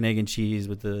bacon, egg, and cheese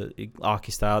with the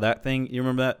Aki style, that thing. You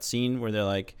remember that scene where they're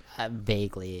like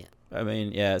vaguely? I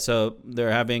mean, yeah. So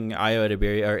they're having Ayo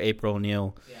Edebiri or April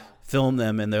O'Neil film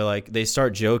them, and they're like they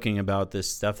start joking about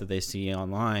this stuff that they see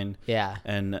online. Yeah.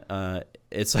 And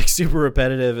it's like super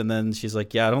repetitive, and then she's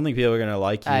like, "Yeah, I don't think people are gonna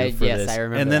like you for this." I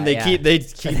remember. And then they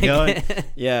keep going.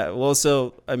 Yeah. Well,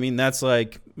 so I mean, that's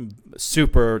like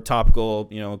super topical,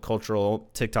 cultural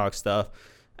TikTok stuff.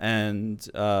 And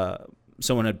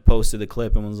someone had posted the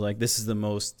clip and was like, "This is the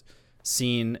most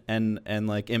seen and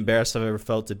like embarrassed I've ever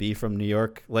felt to be from New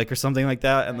York," like or something like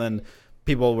that. And then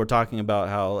people were talking about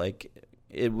how like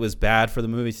it was bad for the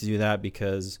movie to do that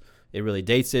because it really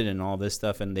dates it and all this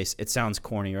stuff, and it sounds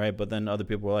corny, right? But then other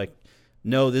people were like,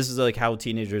 "No, this is like how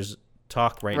teenagers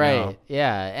talk right now." Right.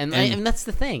 Yeah, and that's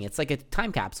the thing. It's like a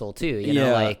time capsule too. You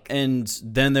know, like. And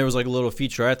then there was like a little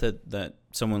featurette that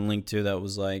someone linked to that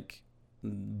was like,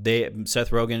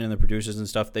 Seth Rogen and the producers and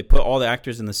stuff, they put all the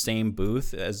actors in the same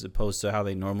booth as opposed to how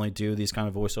they normally do these kind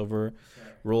of voiceover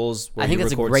roles. I think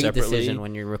it's a great decision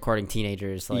when you're recording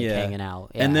teenagers hanging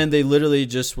out. Yeah. And then they literally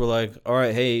just were like, all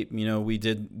right, hey, we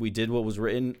did what was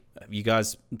written. You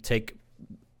guys take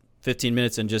 15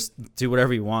 minutes and just do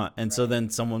whatever you want. And so then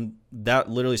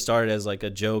that literally started as like a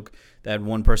joke that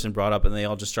one person brought up, and they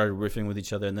all just started riffing with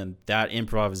each other, and then that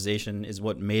improvisation is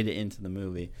what made it into the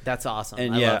movie. That's awesome.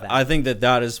 And I love that. I think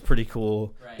that is pretty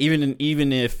cool. Right.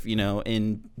 Even if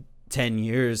in 10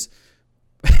 years,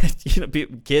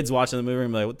 kids watching the movie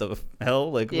and be like, what the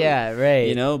hell? Like, yeah,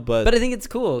 right. But I think it's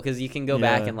cool because you can go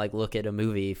back and like look at a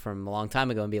movie from a long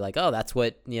time ago and be like, oh, that's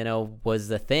what was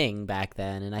the thing back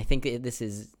then. And I think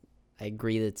I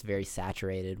agree that it's very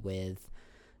saturated with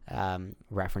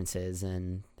references,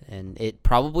 and it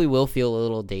probably will feel a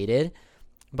little dated,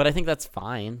 but I think that's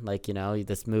fine. Like,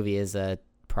 this movie is a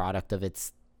product of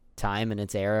its time and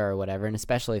its era or whatever, and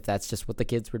especially if that's just what the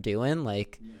kids were doing,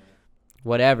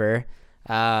 whatever.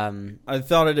 I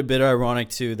thought it a bit ironic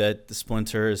too that the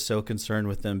Splinter is so concerned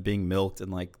with them being milked,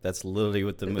 and like that's literally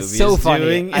what the movie is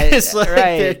doing. It's like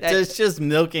they're just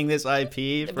milking this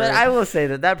IP. But I will say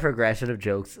that progression of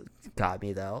jokes got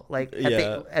me though. Like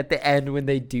at the end when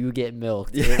they do get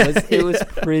milked, it was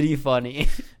pretty funny.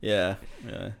 Yeah.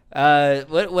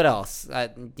 What else?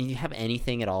 Do you have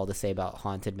anything at all to say about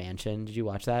Haunted Mansion? Did you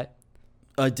watch that?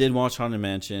 I did watch Haunted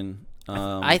Mansion.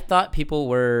 I thought people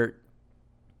were.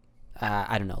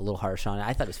 I don't know, a little harsh on it.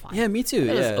 I thought it was fine. Yeah, me too.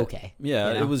 It was okay.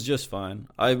 Yeah, it was just fine.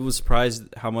 I was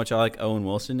surprised how much I like Owen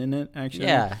Wilson in it, actually.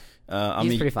 Yeah.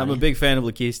 He's pretty funny. I'm a big fan of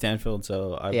Lakeith Stanfield,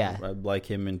 so I like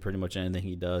him in pretty much anything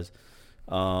he does.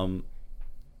 I'm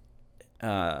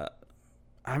kind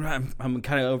of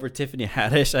over Tiffany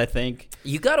Haddish, I think.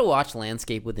 You got to watch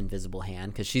Landscape with Invisible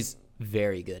Hand because she's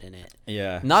very good in it.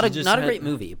 Yeah. Not a great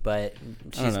movie, but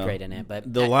she's great in it.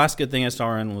 But the last good thing I saw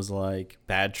her in was like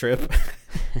Bad Trip.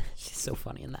 She's so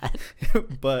funny in that.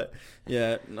 But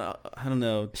yeah, no, I don't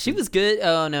know. She was good.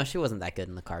 Oh no, she wasn't that good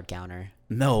in The Card Counter.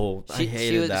 No, I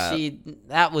hated that.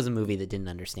 That was a movie that didn't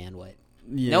understand what.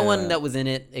 Yeah. No one that was in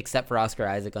it except for Oscar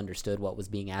Isaac understood what was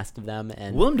being asked of them.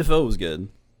 And Willem Dafoe was good.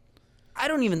 I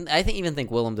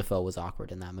think Willem Dafoe was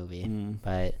awkward in that movie.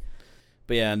 But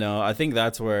yeah, no, I think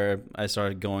that's where I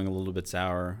started going a little bit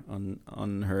sour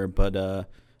on her. But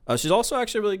she's also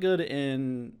actually really good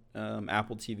in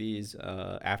Apple TV's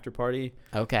After Party.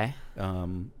 Okay.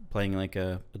 Playing like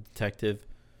a detective.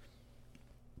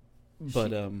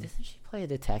 But doesn't she play a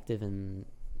detective in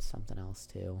something else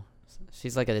too?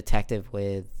 She's like a detective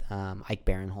with Ike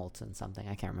Barinholtz and something.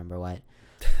 I can't remember what.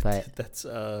 But that's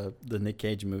the Nick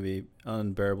Cage movie,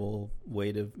 Unbearable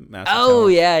Weight of Massive Oh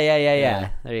Talent. Yeah.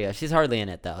 There you go. She's hardly in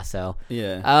it though. So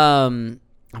yeah. I'm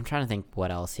trying to think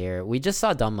what else here. We just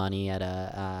saw Dumb Money at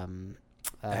a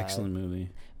excellent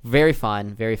movie. Very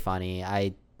fun, very funny.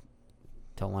 I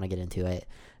don't want to get into it.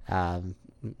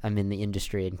 I'm in the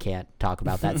industry and can't talk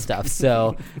about that stuff.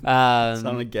 So it's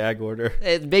on a gag order.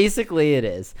 Basically it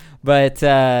is. But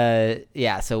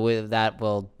yeah, so with that,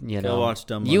 we'll watch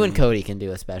Dumb you Money. And Cody can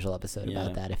do a special episode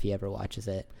about that if he ever watches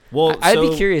it. Well, I'd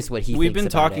be curious what he we've thinks been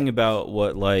about talking it. about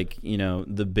what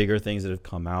the bigger things that have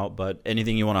come out, but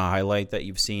anything you want to highlight that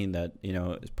you've seen that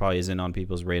probably isn't on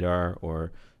people's radar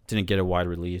or didn't get a wide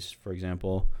release, for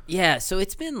example. Yeah, so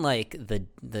it's been like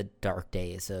the dark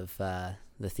days of the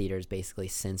theaters basically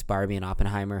since Barbie and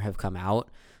Oppenheimer have come out.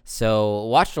 So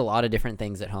watched a lot of different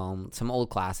things at home, some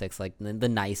old classics like The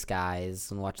Nice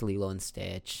Guys, and watched Lilo and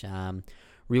Stitch.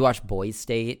 Rewatched Boys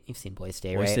State. You've seen Boys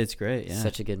State, right? Boys State's great, yeah.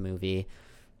 Such a good movie.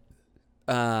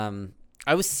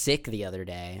 I was sick the other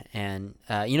day, and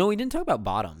we didn't talk about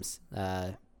Bottoms.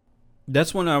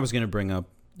 That's one I was going to bring up.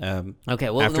 Okay,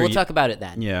 well we'll talk about it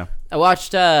then. Yeah. I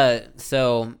watched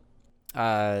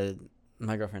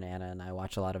my girlfriend Anna and I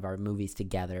watch a lot of our movies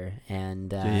together,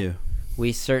 and do you?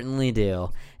 We certainly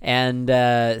do. And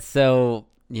so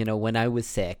when I was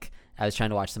sick, I was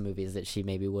trying to watch some movies that she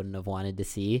maybe wouldn't have wanted to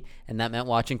see, and that meant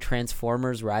watching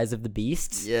Transformers: Rise of the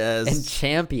Beasts, and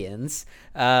Champions,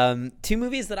 2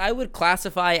 movies that I would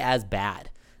classify as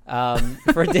bad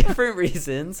for different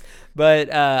reasons,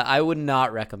 but I would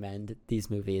not recommend these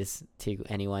movies to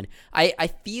anyone. I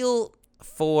feel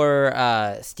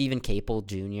for Stephen Caple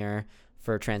Jr.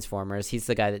 for Transformers. He's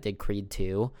the guy that did Creed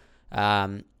 2.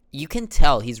 You can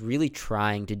tell he's really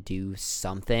trying to do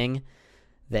something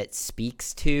that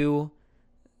speaks to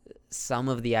some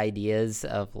of the ideas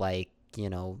of racism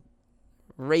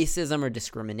or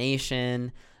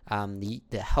discrimination, the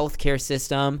healthcare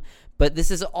system. But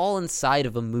this is all inside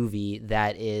of a movie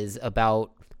that is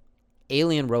about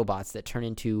alien robots that turn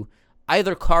into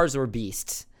either cars or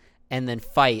beasts. and then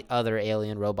fight other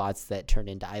alien robots that turn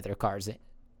into either cars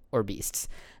or beasts.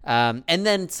 And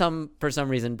then for some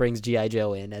reason brings G.I.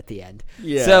 Joe in at the end.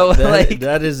 Yeah, so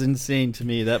that is insane to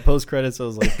me. That post credits, I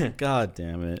was like, God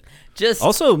damn it. Just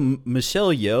also,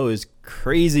 Michelle Yeoh is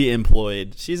crazy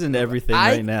employed. She's in everything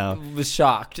right now. I was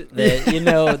shocked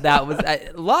that that was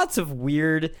lots of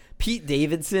weird. Pete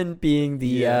Davidson being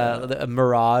the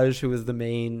Mirage, who was the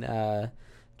main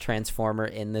Transformer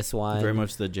in this one. Very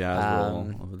much the jazz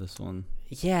role of this one.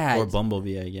 Yeah. Or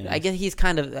Bumblebee, I guess. I guess he's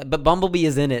kind of, but Bumblebee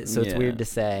is in it, so it's weird to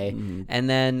say. Mm-hmm. And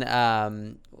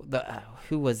then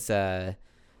who was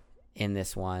in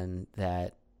this one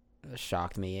that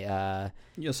shocked me?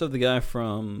 You also have the guy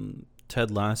from Ted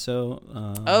Lasso.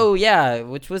 Oh yeah,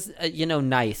 which was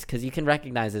nice because you can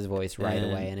recognize his voice right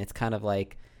away, and it's kind of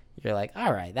like you're like,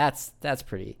 all right, that's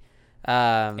pretty.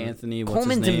 Anthony, what's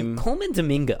his name? Coleman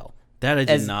Domingo. That I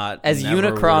did not. As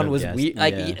Unicron was guessed. weird.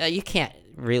 Like you can't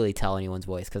really tell anyone's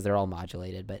voice because they're all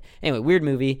modulated. But anyway, weird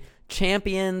movie.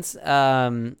 Champions.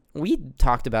 We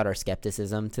talked about our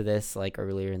skepticism to this like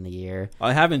earlier in the year.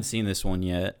 I haven't seen this one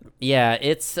yet. Yeah,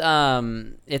 it's a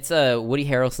Woody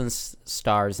Harrelson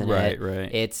stars in it.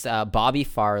 Right. It's Bobby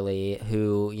Farley,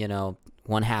 who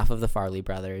one half of the Farley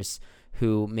brothers,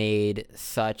 who made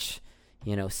such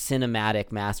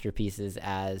cinematic masterpieces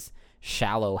as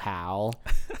Shallow Hal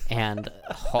and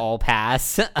Hall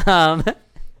Pass.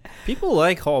 People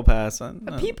like Hall Pass.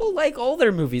 People like all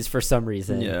their movies for some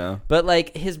reason. Yeah. But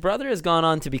like his brother has gone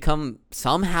on to become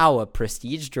somehow a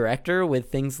prestige director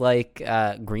with things like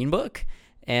Green Book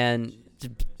and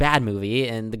bad movie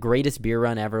and The Greatest Beer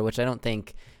Run Ever, which I don't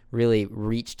think really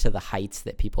reached to the heights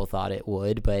that people thought it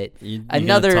would. But you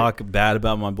gonna talk bad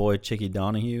about my boy Chicky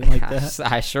Donahue like that?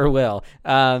 I sure will.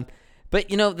 But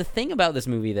the thing about this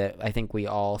movie that I think we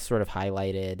all sort of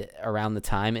highlighted around the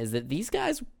time is that these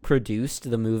guys produced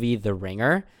the movie The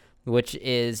Ringer, which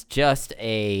is just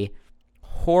a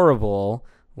horrible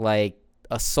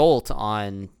assault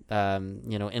on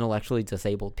intellectually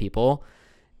disabled people,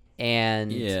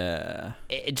 and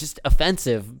it just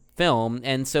offensive film.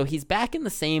 And so he's back in the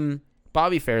same.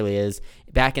 Bobby Farley is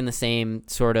back in the same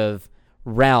sort of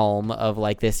realm of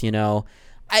like this,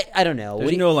 I don't know.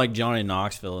 There's no like Johnny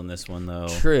Knoxville in this one though.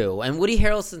 True. And Woody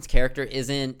Harrelson's character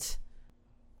isn't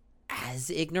as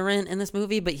ignorant in this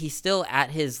movie, but he's still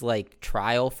at his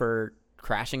trial for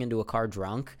crashing into a car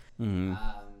drunk. Mm-hmm.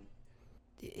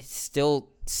 Still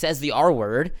says the R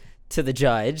word to the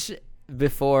judge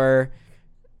before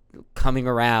coming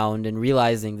around and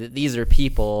realizing that these are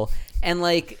people. And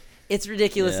it's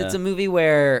ridiculous. Yeah. It's a movie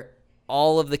where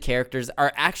all of the characters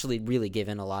are actually really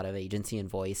given a lot of agency and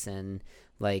voice and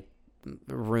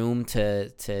room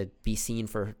to be seen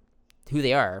for who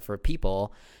they are, for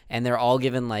people, and they're all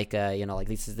given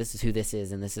this is who this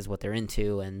is and this is what they're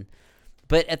into,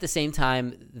 but at the same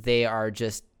time they are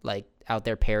just out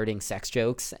there parroting sex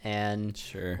jokes and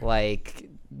sure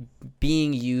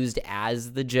being used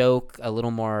as the joke a little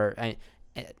more.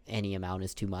 Any amount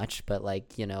is too much, but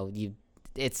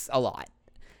it's a lot.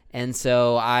 And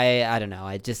so I don't know,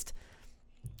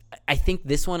 I think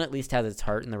this one at least has its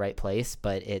heart in the right place,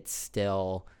 but it's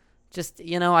still just,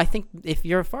 I think if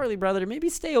you're a Farley brother, maybe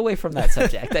stay away from that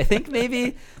subject. I think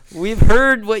maybe we've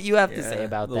heard what you have to say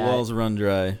about that. The walls run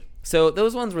dry. So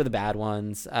those ones were the bad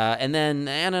ones. And then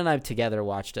Anna and I together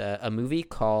watched a movie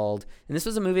called, and this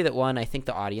was a movie that won, I think,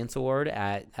 the Audience Award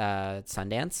at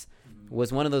Sundance.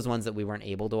 Was one of those ones that we weren't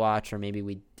able to watch, or maybe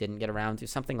we didn't get around to,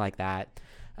 something like that,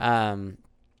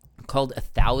 called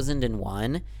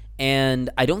 1001. And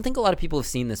I don't think a lot of people have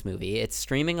seen this movie. It's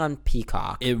streaming on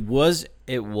Peacock. It was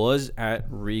at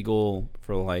Regal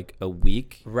for a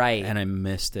week. Right. And I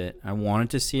missed it. I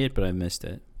wanted to see it, but I missed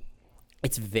it.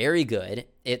 It's very good.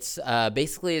 It's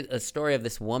basically a story of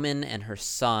this woman and her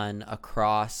son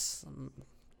across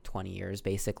 20 years,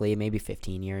 basically, maybe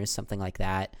 15 years, something like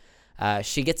that.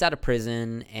 She gets out of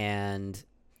prison, and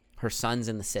her son's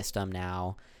in the system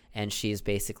now, and she's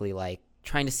basically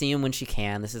trying to see him when she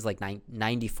can. This is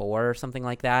 94 or something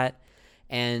like that.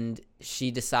 And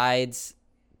she decides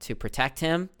to protect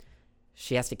him.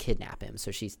 She has to kidnap him.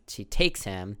 So she takes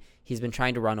him. He's been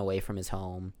trying to run away from his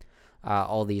home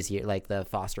all these years, the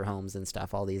foster homes and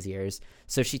stuff, all these years.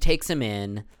 So she takes him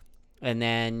in, and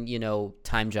then,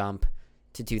 time jump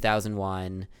to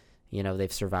 2001.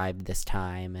 They've survived this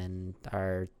time and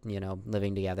are,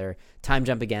 living together. Time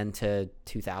jump again to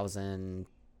 2000,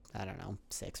 I don't know,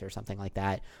 6 or something like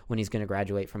that, when he's going to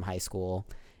graduate from high school.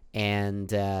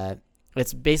 And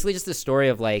it's basically just a story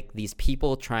of these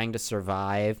people trying to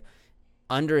survive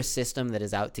under a system that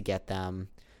is out to get them,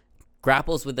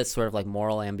 grapples with this sort of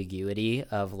moral ambiguity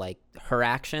of her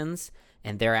actions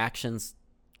and their actions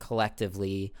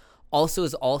collectively. Also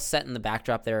is all set in the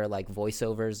backdrop. There are like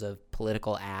voiceovers of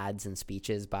political ads and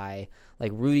speeches by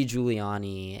like Rudy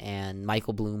Giuliani and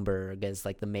Michael Bloomberg as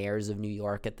like the mayors of New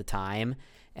York at the time,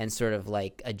 and sort of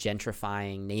like a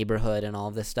gentrifying neighborhood and all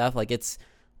of this stuff. Like it's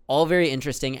all very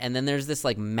interesting. And then there's this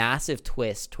like massive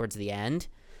twist towards the end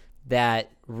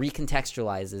that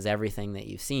recontextualizes everything that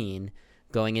you've seen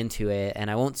going into it. And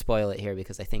I won't spoil it here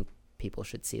because I think people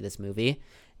should see this movie.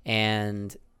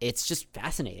 And it's just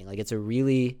fascinating. Like it's a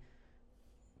really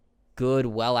good,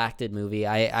 well-acted movie.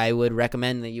 I would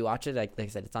recommend that you watch it. Like I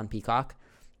said, it's on Peacock,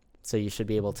 so you should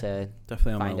be able to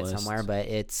definitely find it somewhere. But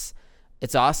it's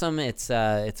awesome. It's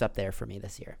up there for me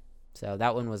this year. So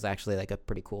that one was actually like a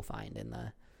pretty cool find in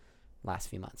the last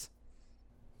few months.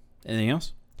 Anything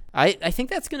else? I think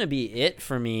that's going to be it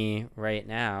for me right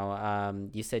now.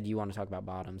 You said you want to talk about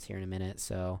bottoms here in a minute,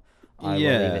 so I will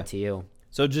leave it to you.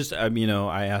 So just,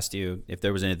 I asked you if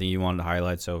there was anything you wanted to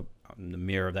highlight, so the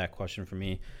mirror of that question for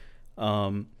me.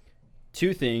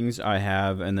 Two things I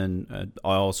have, and then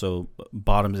I also,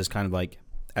 bottoms is kind of like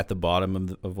at the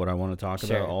bottom of what I want to talk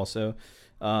about also.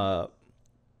 I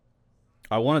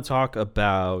want to talk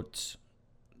about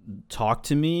Talk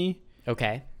to Me.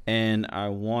 Okay. And I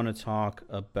want to talk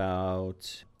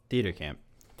about Theater Camp.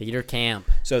 Theater Camp.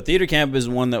 So Theater Camp is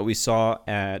one that we saw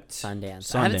at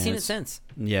Sundance. I haven't seen it since.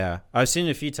 Yeah. I've seen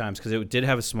it a few times because it did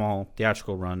have a small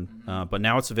theatrical run, but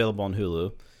now it's available on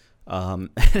Hulu.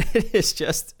 It is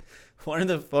just one of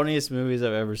the funniest movies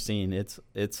I've ever seen. It's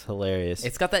hilarious.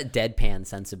 It's got that deadpan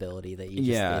sensibility that you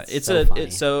just,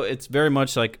 it's very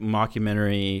much like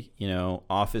mockumentary,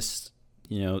 Office,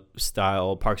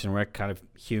 style, Parks and Rec kind of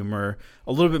humor,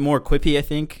 a little bit more quippy, I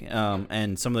think.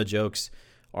 And some of the jokes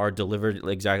are delivered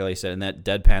exactly like I said in that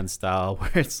deadpan style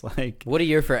where it's like, what a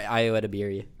year for Iowa to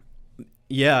Beery.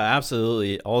 Yeah,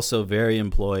 absolutely. Also very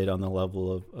employed on the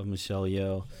level of Michelle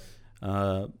Yeoh.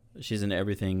 She's in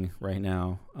everything right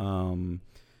now.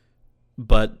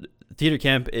 But Theater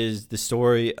Camp is the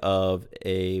story of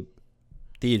a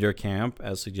theater camp,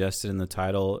 as suggested in the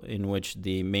title, in which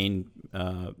the main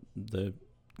the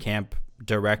camp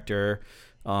director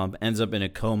ends up in a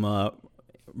coma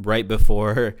right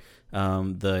before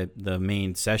the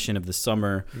main session of the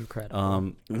summer.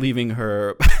 Incredible. Leaving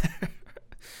her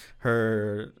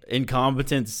her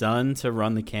incompetent son to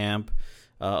run the camp,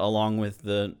 along with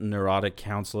the neurotic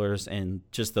counselors and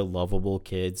just the lovable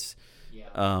kids.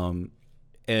 Yeah.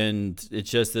 And it's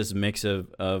just this mix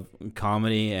of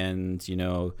comedy and,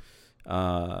 sort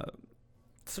of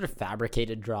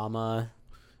fabricated drama.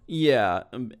 Yeah.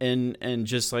 And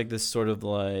just like this sort of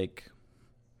like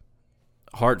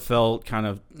heartfelt kind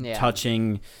of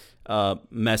touching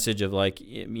message of like,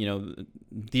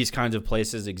 these kinds of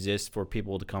places exist for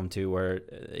people to come to where,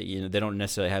 they don't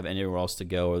necessarily have anywhere else to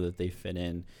go or that they fit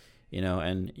in,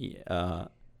 and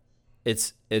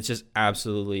it's just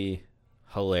absolutely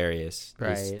hilarious.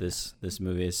 Right. This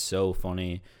movie is so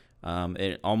funny.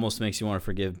 It almost makes you want to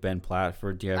forgive Ben Platt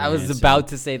for Dear I was about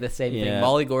to say the same thing.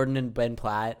 Molly Gordon and Ben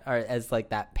Platt are as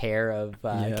like that pair of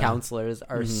counselors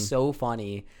are so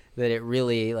funny that it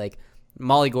really like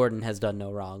Molly Gordon has done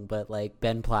no wrong, but like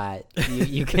Ben Platt,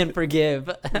 you can forgive.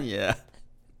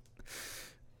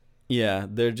 Yeah,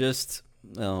 they're just,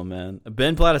 oh man,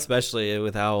 Ben Platt especially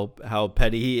with how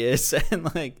petty he is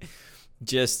and like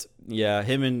just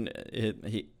him and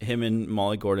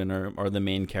Molly Gordon are the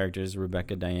main characters.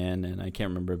 Rebecca Diane, and I can't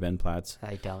remember Ben Platt's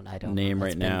I don't name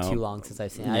right now. It's been too long since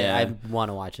I've seen it. I want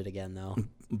to watch it again though.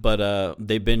 But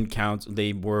they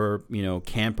were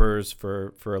campers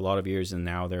for a lot of years, and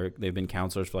now they've been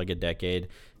counselors for like a decade,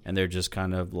 and they're just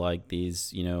kind of like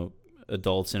these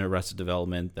adults in Arrested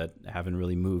Development that haven't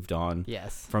really moved on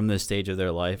from this stage of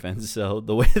their life. And so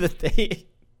the way that they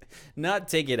not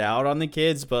take it out on the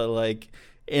kids, but like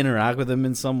interact with them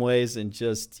in some ways, and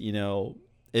just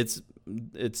it's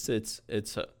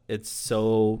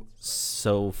so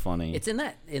funny. It's in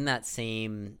that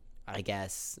same, I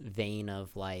guess, vein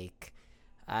of like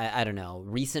I don't know,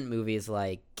 recent movies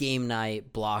like Game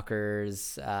Night,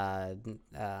 Blockers,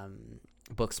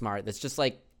 Booksmart. That's just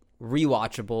like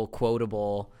rewatchable,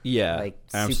 quotable. Yeah, like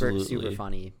super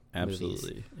funny.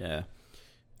 Absolutely, movies.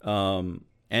 Yeah.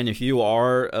 And if you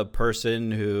are a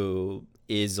person who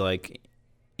is like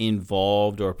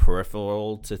involved or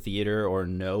peripheral to theater or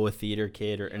know a theater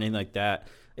kid or anything like that,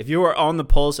 if you are on the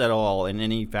pulse at all in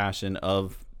any fashion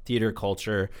of theater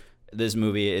culture, this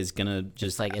movie is gonna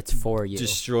just like it's for you,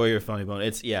 destroy your funny bone.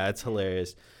 It's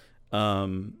hilarious.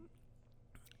 That's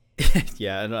so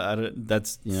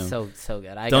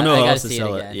good. I don't know how else to see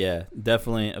sell it. Yeah,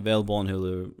 definitely available on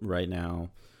Hulu right now.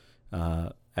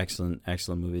 Excellent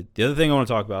movie. The other thing I want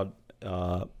to talk about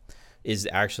is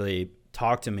actually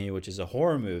Talk to Me, which is a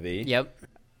horror movie. Yep.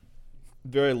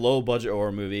 Very low budget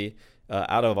horror movie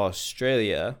out of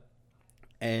Australia.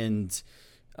 And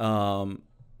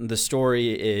the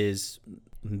story is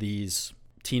these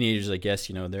teenagers, I guess,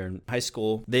 they're in high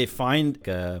school. They find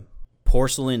a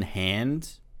porcelain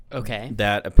hand. Okay.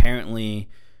 That apparently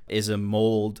is a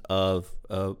mold of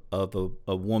a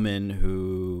woman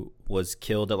who was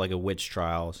killed at like a witch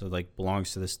trial. So like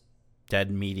belongs to this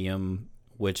dead medium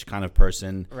witch kind of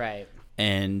person. Right.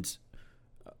 And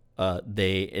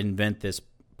they invent this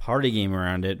party game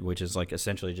around it, which is like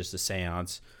essentially just a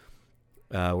seance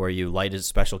where you light a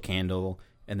special candle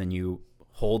and then you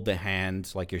hold the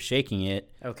hand like you're shaking it.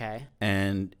 Okay.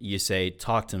 And you say,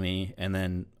 "Talk to me," and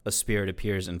then a spirit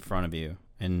appears in front of you.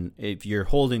 And if you're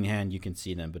holding the hand, you can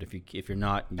see them. But if you're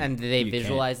not, and do they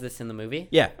visualize this in the movie?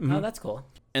 Yeah. Mm-hmm. Oh, that's cool.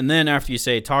 And then after you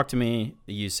say, "Talk to me,"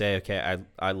 you say, "Okay,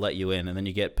 I let you in," and then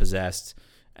you get possessed,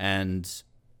 and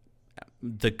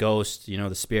the ghost,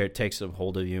 the spirit takes a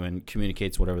hold of you and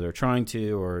communicates whatever they're trying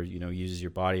to, or uses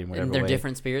your body in whatever and they're way.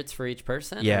 Different spirits for each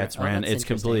person. Yeah, it's random. It's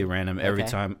completely random.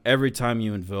 Every time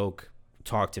you invoke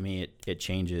 "Talk to Me," it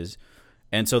changes.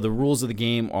 And so the rules of the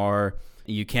game are,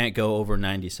 you can't go over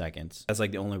 90 seconds. That's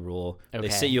like the only rule. Okay.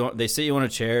 They sit you on a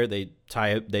chair. They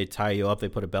tie you up. They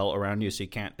put a belt around you so you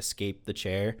can't escape the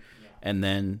chair, and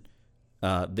then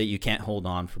that you can't hold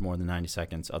on for more than 90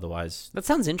 seconds. Otherwise, that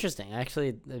sounds interesting. I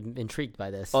actually am intrigued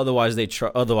by this. Otherwise,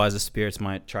 otherwise the spirits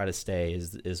might try to stay.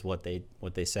 Is what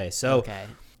they say. So okay.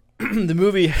 The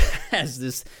movie has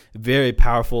this very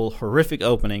powerful, horrific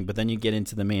opening, but then you get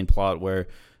into the main plot where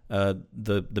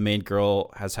the main girl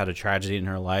has had a tragedy in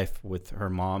her life with her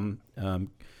mom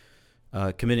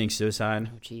committing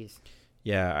suicide. Oh, jeez.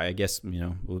 Yeah, I guess,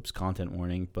 oops, content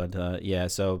warning. But yeah,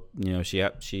 so,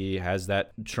 she has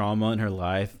that trauma in her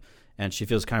life, and she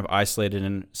feels kind of isolated,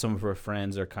 and some of her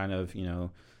friends are kind of,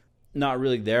 not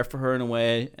really there for her in a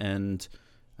way. And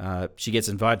she gets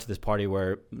invited to this party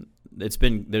where there's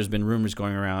been rumors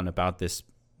going around about this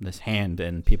hand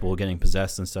and people getting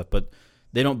possessed and stuff, but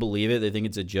they don't believe it. They think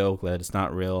it's a joke, that it's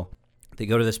not real. They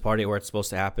go to this party where it's supposed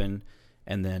to happen,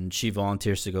 and then she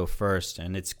volunteers to go first,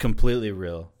 and it's completely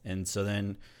real. And so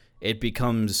then it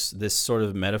becomes this sort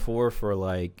of metaphor for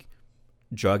like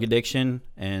drug addiction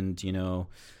and,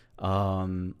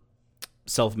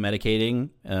 self-medicating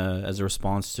as a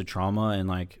response to trauma and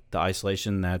like the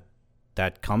isolation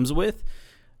that comes with.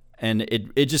 And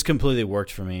it just completely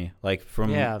worked for me. Like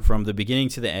from the beginning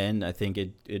to the end, I think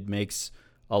it makes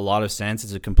a lot of sense.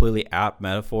 It's a completely apt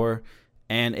metaphor,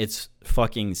 and it's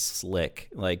fucking slick.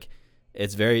 Like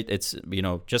it's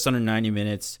just under 90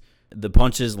 minutes. The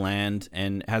punches land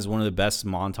and has one of the best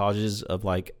montages of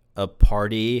like a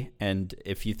party. And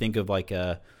if you think of like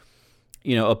a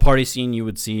party scene you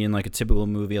would see in like a typical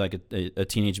movie, like a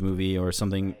teenage movie or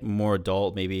something more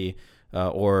adult maybe,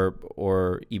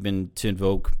 or even to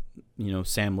invoke,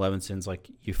 Sam Levinson's like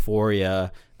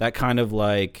Euphoria, that kind of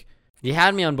like. You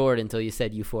had me on board until you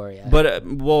said Euphoria. But I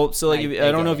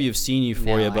don't know if you've seen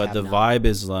Euphoria, but the vibe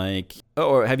is like.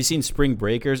 Or have you seen Spring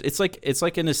Breakers? It's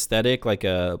like an aesthetic, like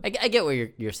a. I get what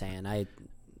you're saying. I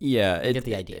get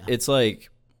the idea. It's like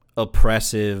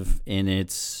oppressive in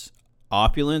its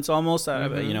opulence, almost.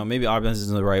 Mm-hmm. Maybe opulence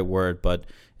isn't the right word, but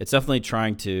it's definitely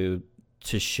trying to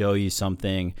show you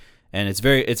something, and it's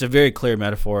a very clear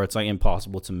metaphor. It's like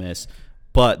impossible to miss,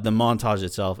 but the montage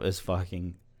itself is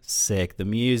fucking sick. The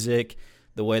music,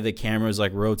 the way the camera is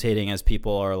like rotating as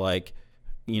people are like,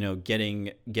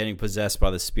 getting possessed by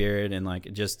the spirit, and like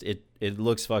it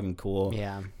looks fucking cool.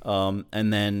 Yeah.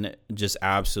 And then just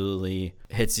absolutely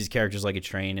hits these characters like a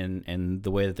train, and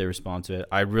the way that they respond to it.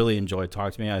 I really enjoyed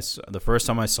Talk to Me. The first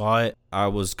time I saw it, I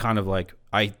was kind of like,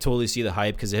 I totally see the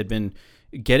hype, because it had been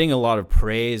getting a lot of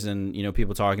praise, and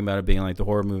people talking about it being like the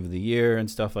horror movie of the year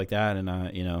and stuff like that. And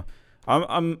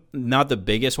I'm not the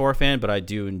biggest horror fan, but I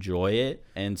do enjoy it,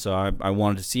 and so I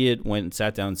wanted to see it. Went and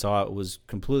sat down and saw it. Was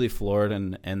completely floored,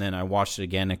 and then I watched it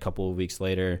again a couple of weeks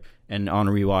later, and on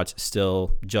rewatch,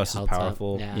 still just as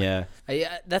powerful. Yeah.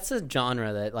 That's a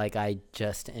genre that like I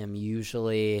just am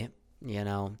usually,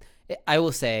 I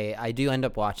will say I do end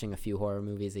up watching a few horror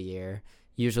movies a year.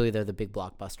 Usually they're the big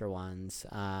blockbuster ones.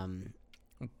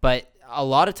 But a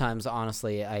lot of times,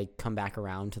 honestly, I come back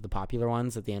around to the popular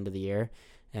ones at the end of the year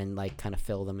and like kind of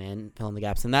fill in the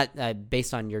gaps. And that,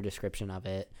 based on your description of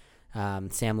it,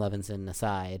 Sam Levinson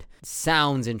aside,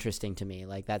 sounds interesting to me.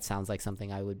 Like that sounds like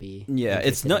something I would be. Yeah,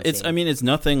 it's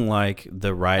nothing like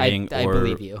the writing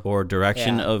or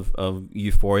direction of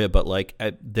Euphoria, but like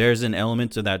there's an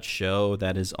element to that show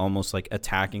that is almost like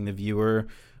attacking the viewer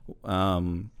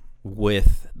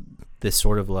with this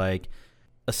sort of like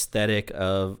aesthetic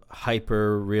of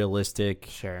hyper realistic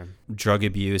Sure. drug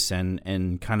abuse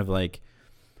and kind of like,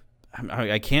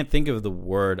 I can't think of the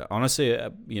word. Honestly,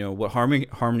 what Harmony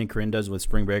Korine does with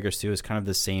Spring Breakers too is kind of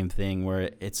the same thing, where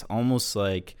it's almost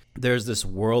like there's this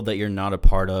world that you're not a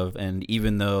part of, and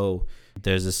even though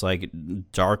there's this like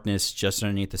darkness just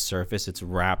underneath the surface, it's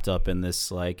wrapped up in this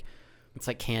like, it's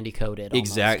like candy coated.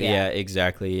 Exactly. Yeah,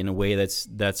 exactly. In a way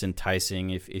that's enticing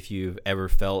if you've ever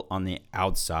felt on the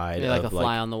outside, like of a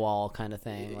fly on the wall kind of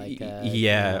thing. Like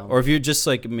or if you're just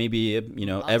like maybe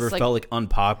ever felt like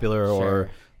unpopular, sure.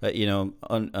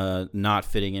 or not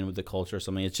fitting in with the culture or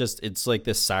something. It's like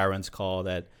this siren's call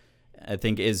that I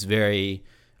think is very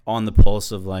on the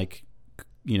pulse of like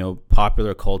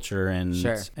popular culture and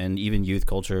sure. and even youth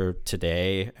culture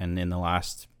today and in the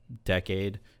last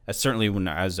decade. Certainly when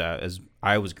as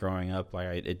I was growing up,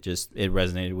 like it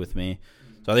resonated with me.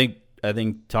 So I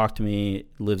think Talk to Me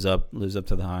lives up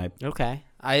to the hype. Okay,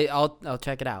 I'll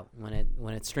check it out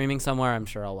when it's streaming somewhere. I'm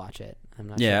sure I'll watch it. I'm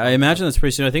not. Yeah, sure I imagine that's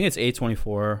pretty soon. I think it's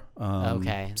A24.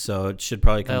 Okay, so it should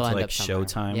probably come to like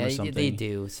Showtime or something. They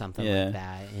do something like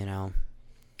that,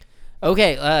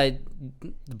 Okay,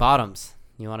 the bottoms.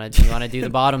 You want to do the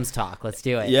bottoms talk? Let's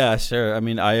do it. Yeah, sure. I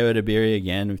mean, Ayo Edebiri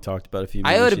again. We've talked about a few.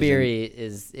 Ayo Edebiri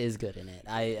is good in it.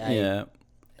 I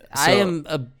am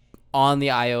on the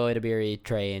Ayo Edebiri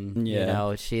train.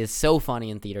 Yeah. She is so funny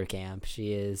in theater camp.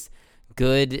 She is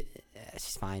good.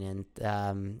 She's fine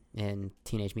in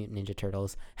Teenage Mutant Ninja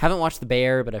Turtles. Haven't watched The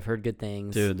Bear, but I've heard good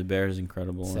things. Dude, The Bear is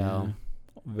incredible. So yeah.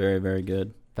 Very, very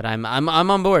good. But I'm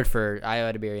on board for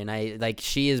Ayo Edebiri, and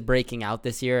she is breaking out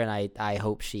this year, and I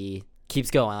hope she keeps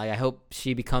going. Like I hope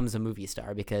she becomes a movie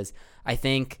star, because I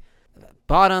think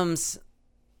Bottoms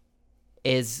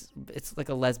it's like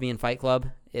a lesbian fight club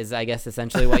is, I guess,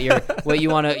 essentially what you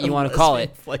want to call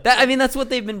it. That's what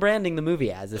they've been branding the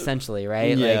movie as, essentially,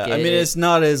 right? Yeah, like it's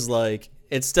not as like,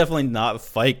 it's definitely not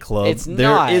Fight Club.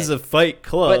 There is a Fight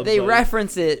Club, but they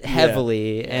reference it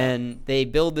heavily, and they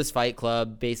build this fight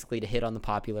club basically to hit on the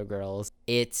popular girls.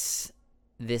 It's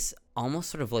this almost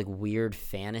sort of like weird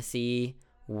fantasy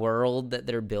world that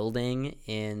they're building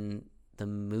in the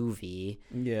movie.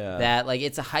 Yeah, that like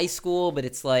it's a high school, but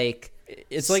it's like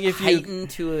if heightened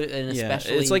to an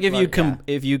especially. It's like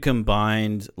if you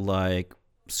combined like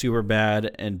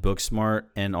Superbad and Booksmart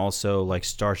and also like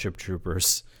Starship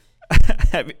Troopers.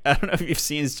 I don't know if you've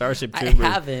seen Starship Troopers. I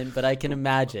haven't, but I can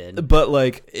imagine. But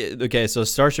like, so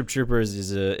Starship Troopers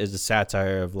is a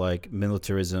satire of like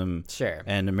militarism, sure,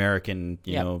 and American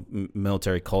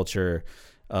military culture.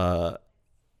 And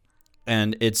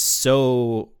it's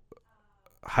so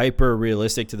hyper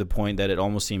realistic to the point that it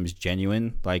almost seems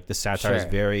genuine. Like the satire is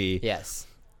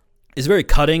very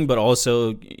cutting, but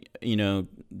also you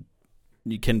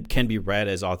can be read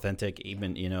as authentic,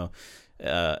 even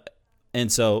and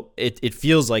so it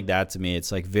feels like that to me.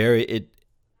 It's like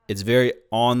it's very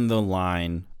on the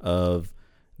line of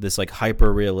this like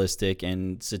hyper realistic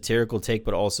and satirical take,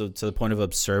 but also to the point of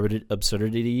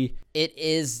absurdity. It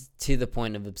is to the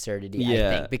point of absurdity, I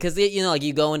think, because like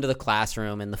you go into the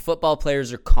classroom and the football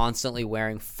players are constantly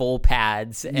wearing full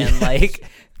pads and like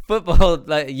football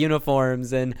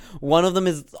uniforms, and one of them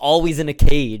is always in a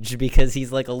cage because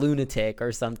he's like a lunatic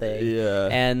or something. Yeah.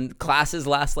 And classes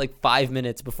last like 5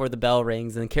 minutes before the bell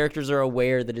rings, and characters are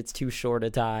aware that it's too short a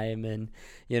time, and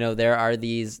there are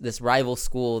this rival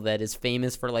school that is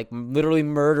famous for like literally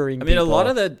murdering people.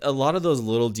 A lot of those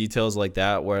little details like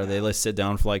that, where they like sit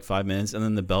down for like 5 minutes and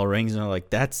then the bell rings and they're like,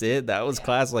 that's it, that was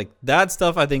class. Like that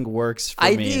stuff I think works for me.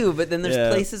 I do, but then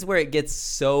there's places where it gets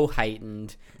so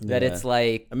heightened that it's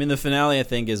like, the finale I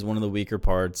think is one of the weaker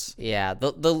parts. Yeah,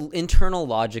 the internal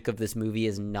logic of this movie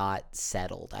is not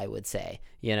settled, I would say.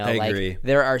 I agree.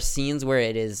 There are scenes where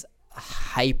it is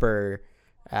hyper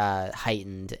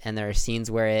heightened, and there are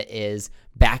scenes where it is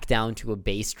back down to a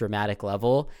base dramatic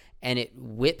level, and it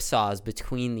whipsaws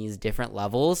between these different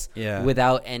levels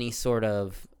without any sort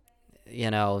of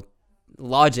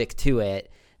logic to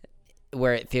it,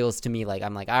 where it feels to me like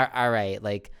I'm like, all right,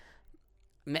 like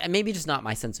maybe just not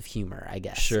my sense of humor, I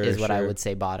guess, is what I would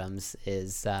say Bottoms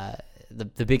is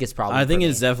the biggest problem. I think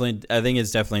it's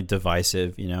definitely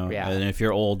divisive, and if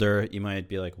you're older, you might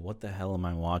be like, what the hell am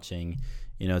I watching?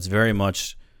 It's very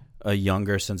much a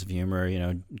younger sense of humor,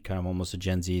 kind of almost a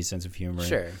Gen Z sense of humor.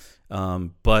 Sure.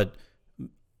 But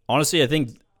honestly, I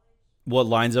think what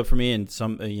lines up for me and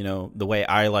some, the way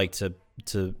I like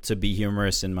to be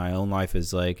humorous in my own life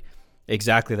is like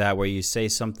exactly that, where you say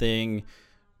something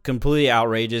completely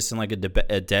outrageous and like a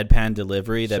deadpan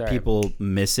delivery that people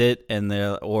miss it, and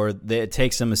it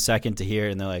takes them a second to hear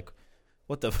it, and they're like,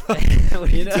 what the fuck? What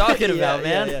are you talking about,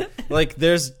 man? Yeah. Like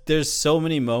there's so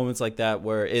many moments like that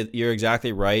where you're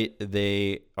exactly right.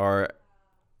 They are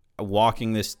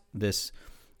walking this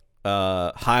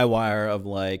high wire of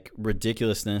like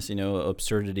ridiculousness,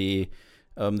 absurdity.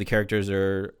 The characters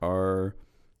are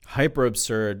hyper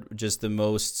absurd, just the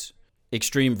most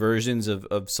extreme versions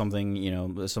of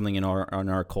something, something in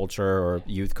our culture or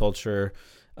youth culture.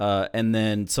 And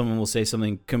then someone will say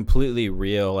something completely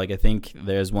real. Like I think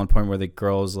there's one point where the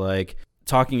girl's like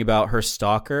talking about her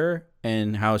stalker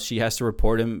and how she has to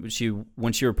report him.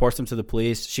 When she reports him to the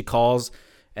police, she calls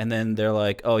and then they're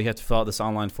like, oh, you have to fill out this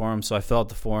online form. So I fill out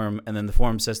the form and then the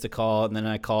form says to call. And then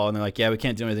I call and they're like, yeah, we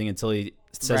can't do anything until he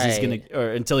says he's going to,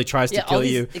 or until he tries to kill all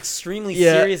these you. Extremely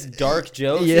serious, dark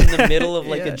jokes in the middle of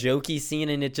like a jokey scene.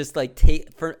 And it just like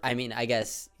I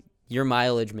guess your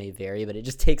mileage may vary, but it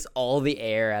just takes all the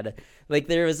air out of, like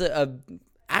there was a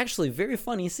actually very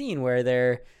funny scene where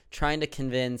they're trying to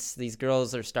convince, these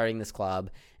girls are starting this club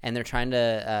and they're trying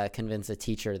to convince a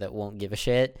teacher that won't give a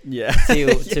shit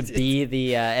to be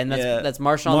the and that's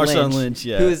Marshawn Lynch,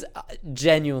 who is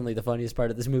genuinely the funniest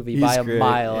part of this movie by a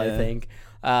mile. I think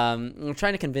we're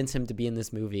trying to convince him to be in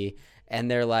this movie and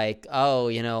they're like, oh,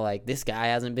 like this guy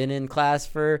hasn't been in class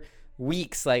for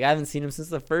weeks, like I haven't seen him since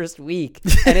the first week,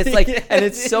 and it's like and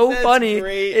it's so funny.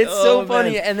 Great. It's so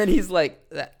funny, and then he's like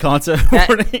concept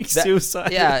warning,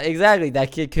 suicide. Yeah, exactly,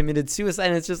 that kid committed suicide,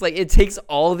 and it's just like it takes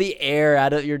all the air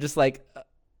out of, you're just like,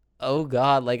 oh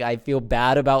god, like I feel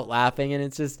bad about laughing, and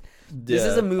it's just this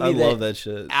is a movie I love that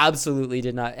shit. Absolutely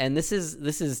did not, and this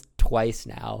is twice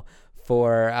now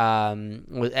for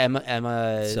with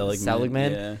Emma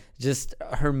Seligman. Just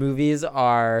her movies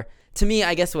are, to me,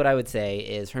 I guess what I would say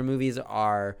is her movies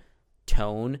are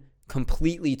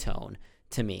completely tone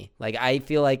to me. Like I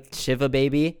feel like Shiva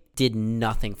Baby did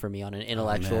nothing for me on an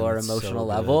intellectual or emotional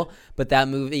level, but that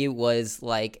movie was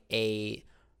like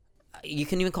you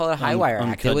can even call it a high wire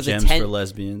act. It was gems for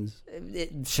lesbians.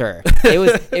 Sure.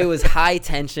 It was high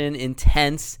tension,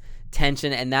 intense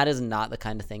tension, and that is not the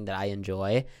kind of thing that I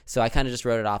enjoy. So I kind of just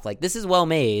wrote it off like, this is well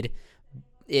made.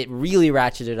 It really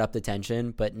ratcheted up the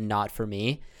tension, but not for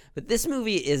me. But this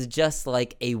movie is just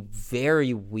like a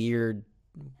very weird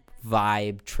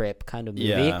vibe trip kind of movie.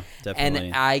 Yeah, definitely.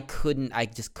 And I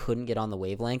just couldn't get on the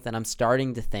wavelength. And I'm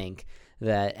starting to think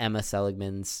that Emma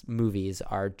Seligman's movies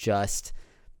are just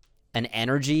an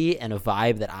energy and a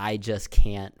vibe that I just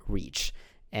can't reach.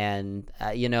 And,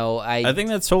 I think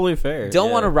that's totally fair.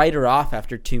 Don't want to write her off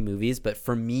after 2 movies, but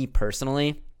for me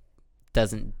personally,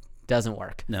 doesn't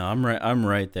work. No, I'm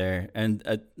right there.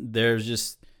 And there's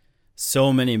just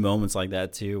so many moments like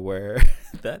that too, where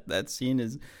that scene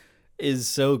is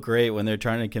so great when they're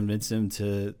trying to convince him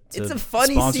to it's a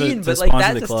funny scene, but like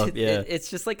that it's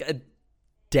just like a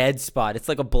dead spot. It's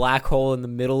like a black hole in the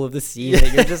middle of the scene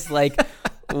that you're just like,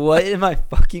 what am I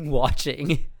fucking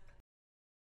watching?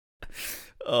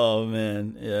 Oh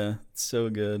man, yeah, it's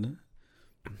so good.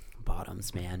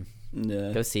 Bottoms, man.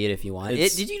 Yeah, go see it if you want.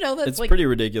 Did you know that it's like pretty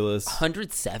ridiculous?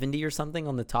 170 or something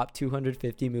on the top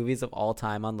 250 movies of all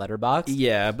time on Letterboxd.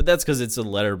 Yeah, but that's because it's a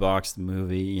Letterboxd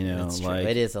movie. That's true.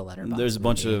 It is a Letterboxd. There's a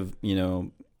bunch of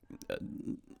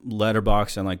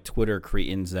Letterboxd and like Twitter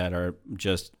cretins that are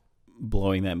just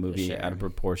blowing that movie out of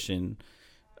proportion.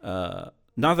 Not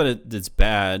that it's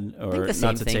bad, or I think the same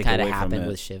not to thing take kind of away from happened it.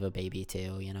 with Shiva Baby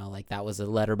too. Like that was a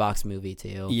Letterboxd movie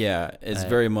too. Yeah, it's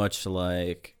very much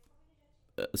like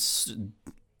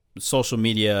social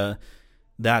media.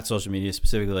 That social media,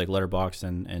 specifically like Letterboxd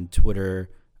and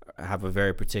Twitter, have a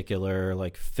very particular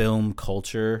like film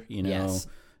culture, Yes.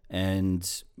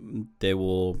 And they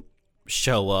will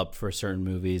show up for certain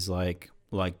movies like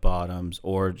Bottoms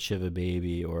or Shiva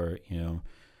Baby, or a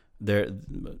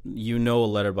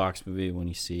Letterboxd movie when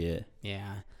you see it.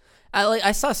 Yeah.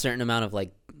 I saw a certain amount of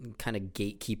like kind of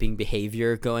gatekeeping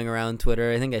behavior going around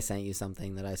Twitter. I think I sent you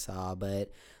something that I saw,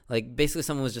 but like basically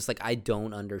someone was just like, I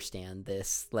don't understand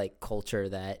this like culture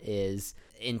that is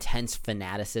intense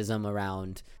fanaticism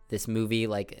around this movie,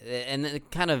 like, and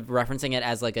kind of referencing it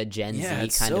as like a Gen Z kind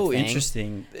of thing. So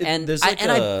interesting.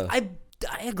 I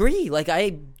agree. Like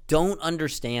I don't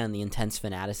understand the intense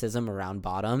fanaticism around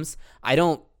Bottoms. I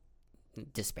don't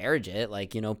disparage it.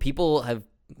 Like, people have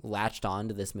latched on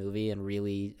to this movie and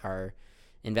really are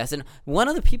invested. One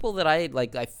of the people that I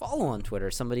follow on Twitter,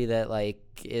 somebody that like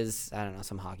is, I don't know,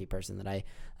 some hockey person that I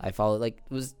follow, like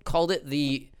called it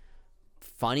the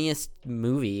funniest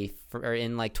movie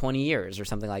in like 20 years or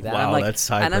something like that. Wow, I'm like, that's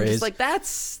high and praise. I'm just like,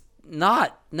 that's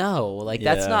not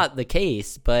that's not the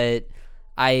case. But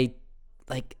I'm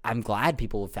glad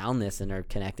people have found this and are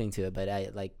connecting to it. But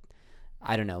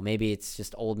I don't know, maybe it's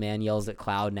just old man yells at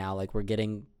cloud now. Like we're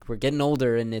getting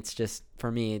older, and it's just,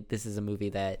 for me, this is a movie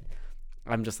that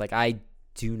I'm just like, I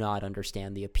do not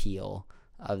understand the appeal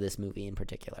of this movie in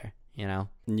particular, you know?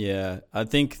 Yeah, I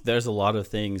think there's a lot of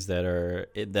things that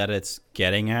it's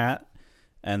getting at,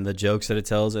 and the jokes that it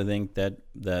tells, I think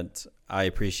that I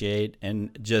appreciate,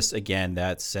 and just again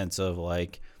that sense of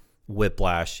like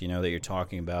whiplash, you know, that you're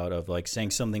talking about, of like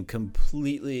saying something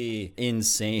completely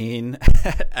insane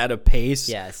at a pace,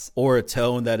 Yes, or a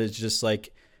tone that is just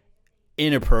like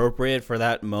inappropriate for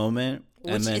that moment.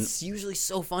 which and then is usually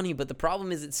so funny, but the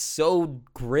problem is it's so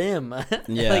grim.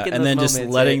 yeah, like in and then those just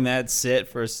moments, letting right? that sit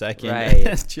for a second. Right.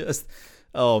 It's just,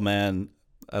 oh man,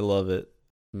 I love it.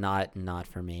 Not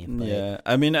for me. But Yeah,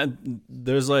 I mean,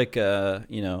 there's like, the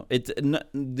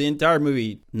entire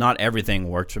movie, not everything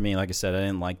worked for me. Like I said, I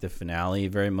didn't like the finale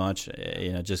very much.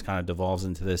 It just kind of devolves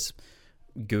into this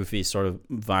goofy sort of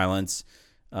violence,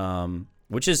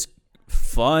 which is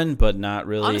fun, but not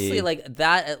really. honestly, like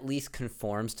that at least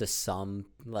conforms to some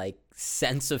like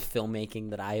sense of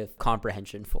filmmaking that I have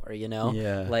comprehension for, you know?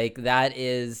 Yeah. Like that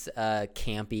is a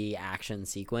campy action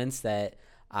sequence that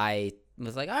I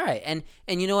was like, all right. And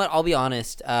you know what? I'll be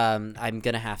honest. I'm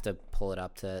going to have to pull it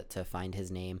up to find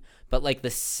his name. But like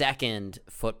the second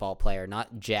football player,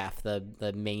 not Jeff,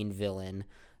 the main villain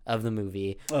of the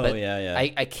movie. Oh, but yeah.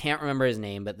 I can't remember his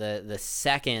name, but the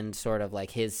second sort of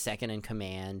like his second in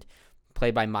command,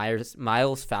 played by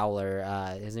Miles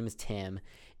Fowler, his name is Tim,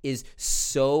 is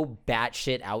so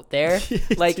batshit out there.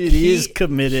 Like Dude, he is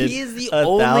committed. He is the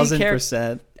only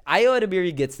 1,000%. Io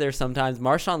Adebiri gets there sometimes.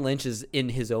 Marshawn Lynch is in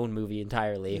his own movie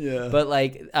entirely. Yeah. But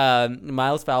like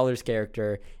Miles Fowler's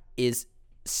character is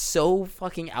so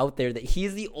fucking out there that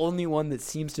he's the only one that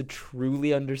seems to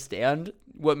truly understand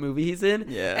what movie he's in.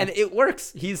 Yeah. And it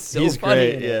works. He's so He's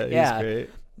funny. great. in it. Yeah, he's great.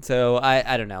 So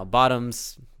I don't know.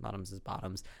 Bottoms is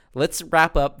bottoms. Let's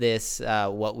wrap up this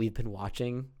what we've been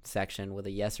watching section with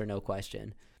a yes or no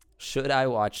question. Should I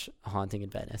watch Haunting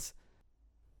in Venice?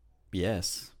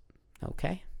 Yes.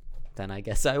 Okay. Then I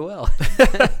guess I will.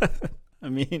 I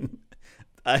mean,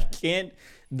 I can't.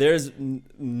 There's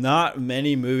not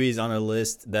many movies on a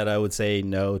list that I would say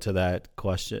no to that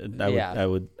question. I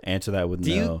would answer that with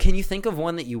no. Can you think of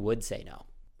one that you would say no?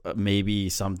 Maybe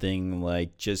something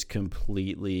like just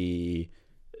completely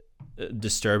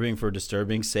disturbing for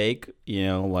disturbing's sake, you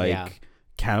know, like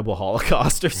Cannibal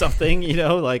Holocaust or something, you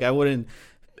know, like I wouldn't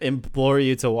implore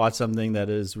you to watch something that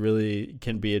is really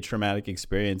can be a traumatic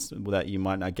experience that you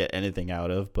might not get anything out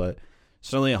of, but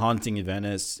certainly a Haunting in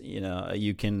Venice, you know,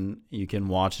 you can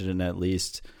watch it and at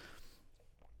least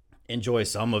enjoy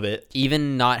some of it,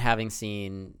 even not having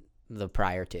seen the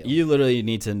prior two. You literally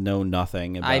need to know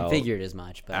nothing about. I figured as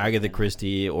much, but Agatha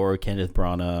Christie or Kenneth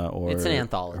Branagh or it's an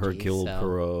anthology. Hercule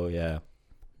Poirot, yeah.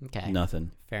 Okay,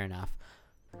 nothing. Fair enough.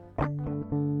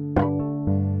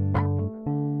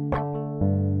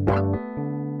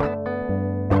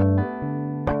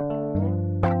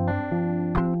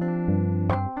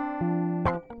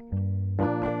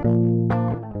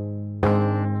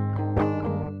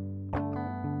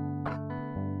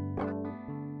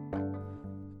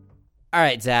 All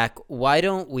right, Zach, why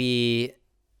don't we,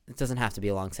 it doesn't have to be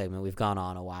a long segment. We've gone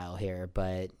on a while here,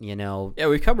 but you know. Yeah,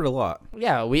 we covered a lot.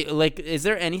 Yeah, is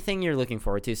there anything you're looking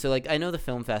forward to? So like, I know the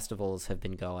film festivals have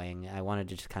been going. I wanted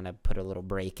to just kind of put a little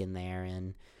break in there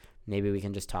and maybe we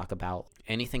can just talk about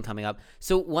anything coming up.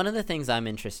 So one of the things I'm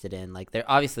interested in, like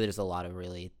there's a lot of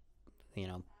really, you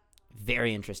know,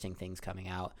 very interesting things coming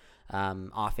out.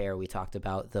 Off air, we talked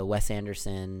about the Wes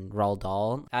Anderson Roald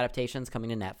Dahl adaptations coming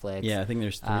to Netflix. Yeah, I think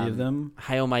there's 3 of them.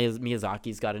 Hayao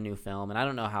Miyazaki's got a new film, and I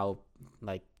don't know how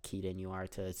like keyed in you are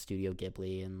to Studio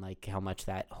Ghibli and like how much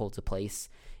that holds a place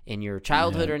in your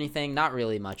childhood or anything. Not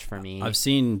really much for me. I've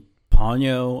seen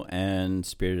Ponyo and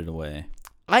Spirited Away.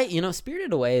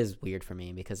 Spirited Away is weird for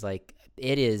me because like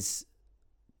it is,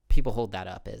 people hold that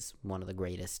up as one of the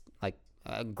greatest, like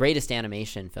greatest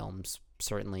animation films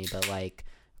certainly, but like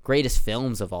greatest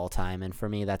films of all time, and for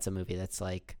me that's a movie that's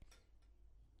like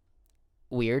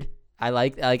weird. I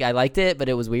liked it, but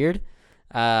it was weird.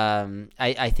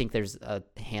 I think there's a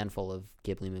handful of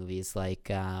Ghibli movies like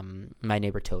My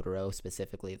Neighbor Totoro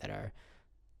specifically that are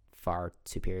far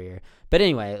superior. But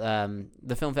anyway,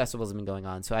 the film festivals have been going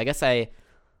on, so I guess I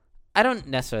don't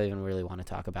necessarily even really want to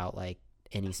talk about like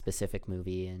any specific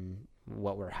movie and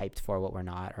what we're hyped for, what we're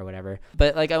not, or whatever.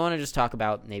 But like I want to just talk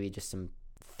about maybe just some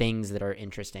things that are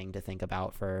interesting to think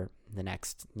about for the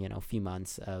next, few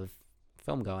months of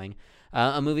film going.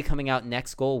 A movie coming out,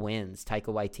 Next Goal Wins, Taika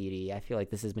Waititi. I feel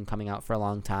like this has been coming out for a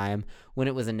long time. When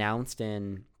it was announced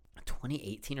in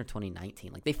 2018 or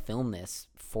 2019, like they filmed this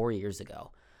 4 years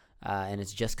ago. and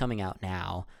it's just coming out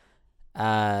now.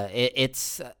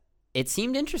 It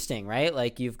seemed interesting, right?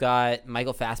 Like you've got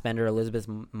Michael Fassbender, Elizabeth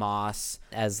Moss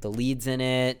as the leads in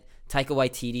it. Taika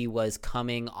Waititi was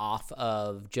coming off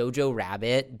of Jojo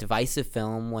Rabbit, divisive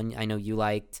film, one I know you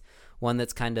liked, one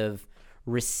that's kind of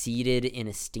receded in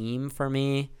esteem for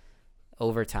me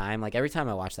over time. Like every time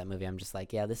I watch that movie, I'm just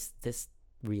like, yeah, this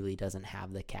really doesn't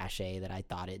have the cachet that I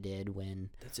thought it did when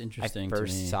That's interesting I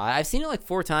first to me. saw it. I've seen it like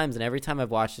 4 times, and every time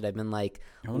I've watched it, I've been like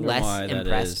less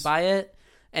impressed by it.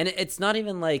 And it's not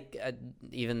even like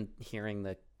even hearing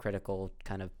the critical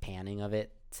kind of panning of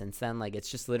it since then. Like it's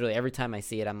just literally every time I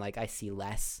see it, I'm like, I see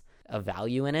less of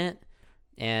value in it.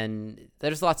 And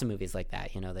there's lots of movies like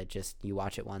that, you know, that just you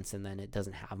watch it once and then it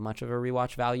doesn't have much of a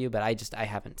rewatch value. But I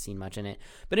haven't seen much in it.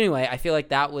 But anyway, I feel like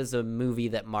that was a movie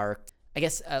that marked. I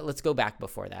guess let's go back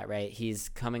before that, right? He's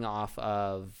coming off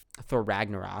of Thor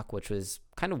Ragnarok, which was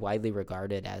kind of widely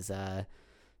regarded as a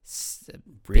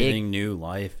breathing new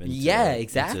life into,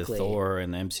 exactly. into Thor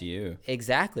and the MCU.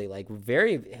 Exactly, like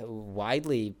very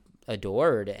widely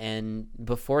adored. And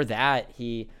before that,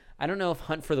 I don't know if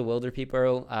Hunt for the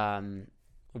Wilderpeople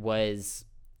was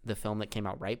the film that came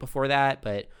out right before that,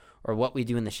 or What We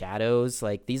Do in the Shadows.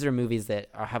 Like these are movies that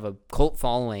have a cult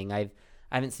following. I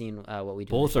haven't seen What We Do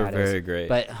Both in the Shadows. Both are very great.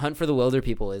 But Hunt for the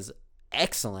Wilderpeople is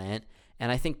excellent.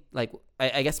 And I think, like,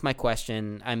 I guess my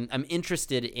question, I'm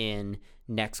interested in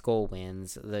Next Goal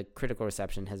Wins. The critical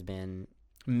reception has been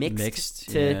mixed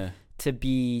to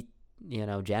be, you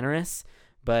know, generous.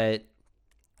 But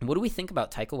what do we think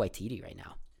about Taika Waititi right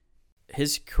now?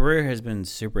 His career has been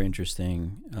super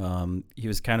interesting. He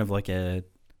was kind of like a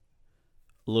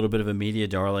little bit of a media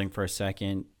darling for a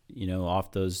second, you know,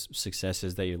 off those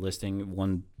successes that you're listing.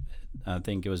 One, I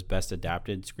think it was Best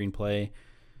Adapted Screenplay.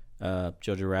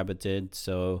 Jojo Rabbit did.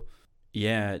 So,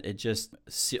 yeah, it just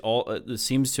it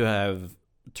seems to have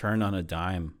turned on a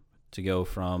dime to go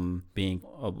from being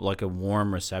like a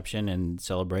warm reception and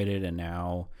celebrated, and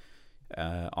now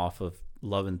off of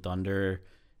Love and Thunder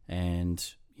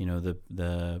and, you know,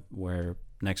 the where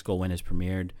Next Goal Win is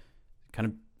premiered, kind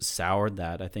of soured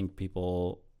that. I think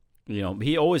people, you know,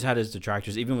 he always had his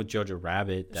detractors, even with Jojo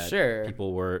Rabbit, that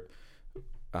people were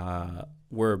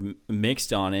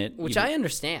mixed on it, which I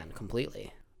understand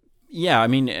completely. Yeah, I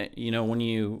mean, you know, when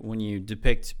you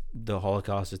depict the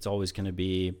Holocaust, it's always going to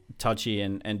be touchy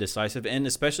and decisive, and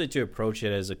especially to approach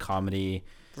it as a comedy,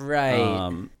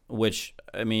 right? Which,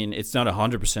 I mean, it's not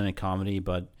 100% a comedy,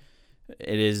 but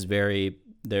it is very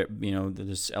there. You know,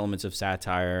 there's elements of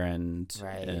satire and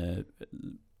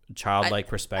childlike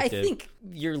perspective. I think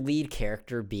your lead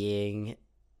character being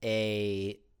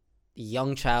a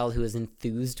young child who is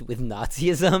enthused with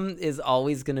Nazism is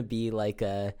always going to be like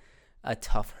a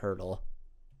tough hurdle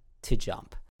to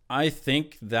jump. I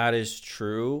think that is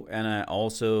true, and I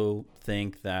also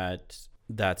think that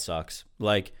sucks.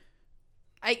 Like,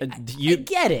 I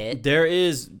get it. There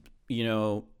is, you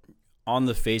know, on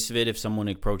the face of it, if someone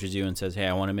approaches you and says, "Hey,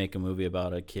 I want to make a movie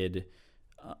about a kid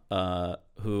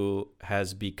who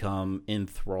has become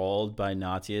enthralled by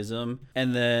Nazism,"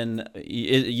 and then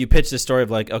you pitch the story of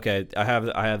like, okay, I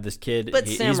have this kid, but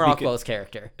Sam Rockwell's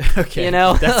character, okay, you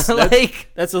know, that's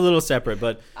a little separate,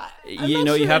 but you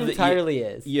know, you have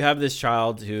this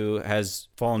child who has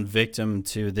fallen victim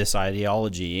to this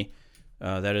ideology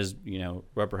that is, you know,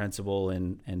 reprehensible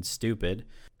and stupid,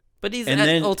 but he's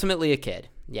ultimately a kid,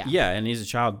 and he's a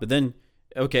child, but then.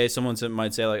 Okay, someone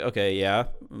might say like, okay, yeah,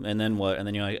 and then what? And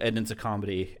then you're like, and it's a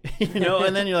comedy, you know?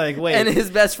 And then you're like, wait. And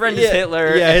his best friend is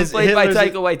Hitler, played by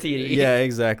Taika Waititi. Yeah,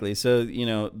 exactly. So, you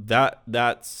know,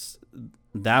 that's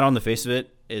on the face of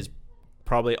it is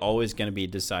probably always going to be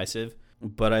decisive.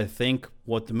 But I think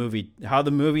how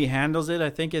the movie handles it,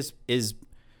 I think is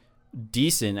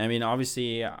decent. I mean,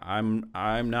 obviously, I'm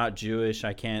not Jewish.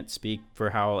 I can't speak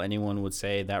for how anyone would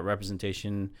say that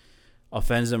representation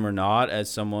offends them or not,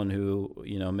 as someone who,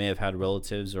 you know, may have had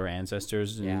relatives or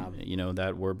ancestors and, you know,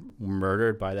 that were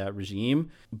murdered by that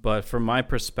regime. But from my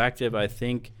perspective, I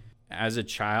think as a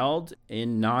child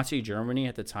in Nazi Germany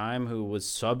at the time who was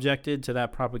subjected to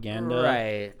that propaganda,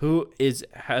 right, who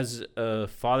has a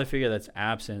father figure that's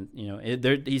absent, you know,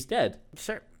 he's dead.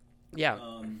 Sure. Yeah.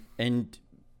 And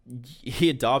he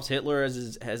adopts Hitler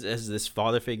as this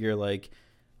father figure, like,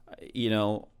 you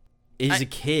know, is a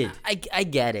kid. I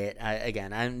get it.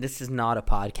 This is not a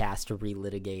podcast to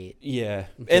relitigate. Yeah,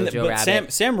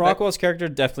 but Sam Rockwell's character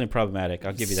definitely problematic.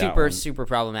 I'll give you that one. Super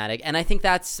problematic, and I think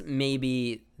that's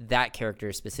maybe that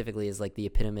character specifically is like the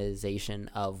epitomization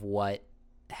of what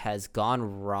has gone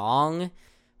wrong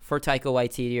for Taika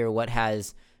Waititi, or what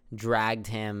has dragged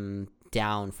him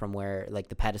down from where like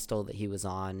the pedestal that he was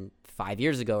on 5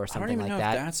 years ago or something like that. I don't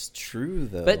even know if that's true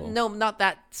though. But no, not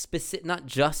that specific, not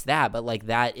just that, but like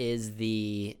that is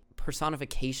the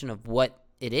personification of what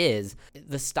it is.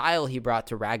 The style he brought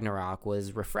to Ragnarok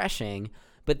was refreshing,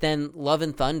 but then Love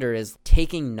and Thunder is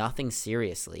taking nothing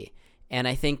seriously. And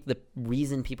I think the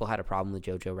reason people had a problem with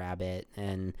Jojo Rabbit,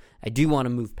 and I do want to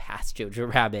move past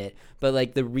Jojo Rabbit, but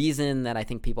like the reason that I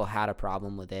think people had a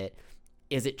problem with it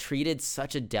is it treated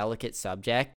such a delicate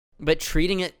subject, but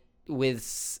treating it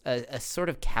with a sort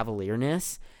of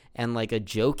cavalierness and like a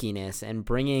jokiness and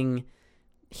bringing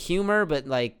humor, but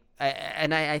like,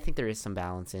 I think there is some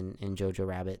balance in Jojo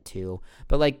Rabbit too.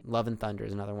 But like Love and Thunder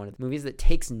is another one of the movies that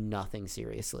takes nothing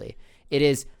seriously. It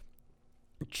is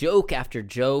joke after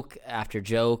joke after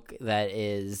joke that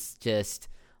is just,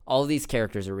 all of these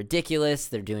characters are ridiculous.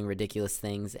 They're doing ridiculous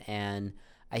things. And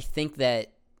I think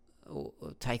that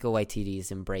Taika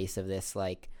Waititi's embrace of this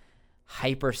like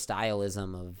hyper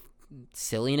stylism of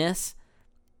silliness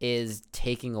is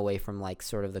taking away from like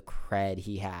sort of the cred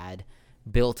he had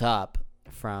built up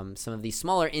from some of these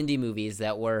smaller indie movies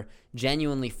that were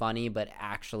genuinely funny but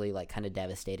actually like kind of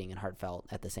devastating and heartfelt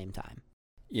at the same time.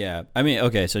 Yeah, I mean,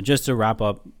 okay, so just to wrap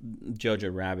up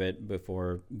Jojo Rabbit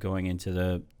before going into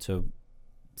the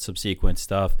subsequent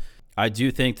stuff, I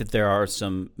do think that there are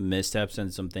some missteps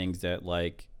and some things that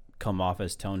like come off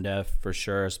as tone deaf for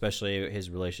sure, especially his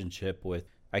relationship with,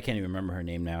 I can't even remember her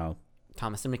name now.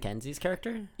 Thomasin McKenzie's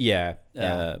character? Yeah.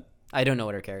 I don't know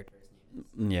what her character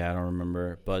is. Yeah, I don't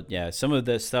remember. But yeah, some of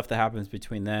the stuff that happens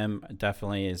between them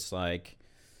definitely is like,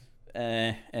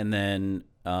 and then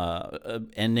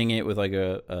ending it with like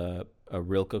a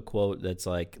Rilke quote that's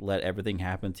like, let everything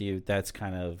happen to you. That's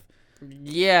kind of,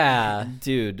 yeah,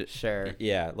 dude. Sure.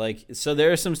 Yeah, like, so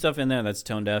there is some stuff in there that's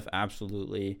tone deaf.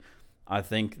 Absolutely. I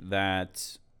think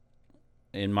that,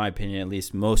 in my opinion, at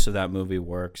least most of that movie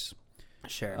works.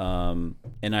 Sure.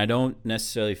 And I don't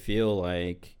necessarily feel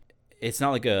like it's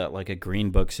not like a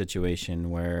Green Book situation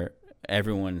where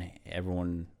everyone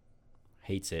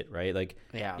hates it, right? Like,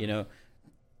 yeah, you know,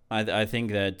 I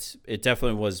think that it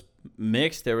definitely was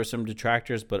mixed. There were some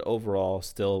detractors, but overall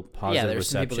still positive reception. Yeah, there's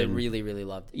some people that really, really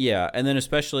loved it. Yeah, and then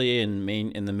especially in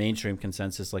the mainstream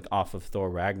consensus, like off of Thor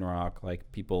Ragnarok,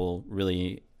 like people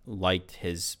really liked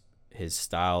his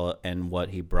style and what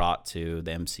he brought to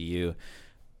the MCU.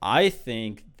 I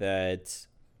think that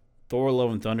Thor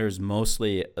Love and Thunder is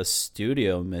mostly a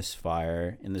studio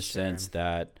misfire in the sense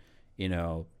that, you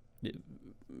know,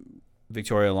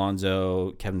 Victoria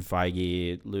Alonso, Kevin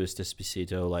Feige, Louis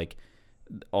D'Esposito, like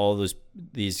all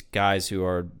these guys who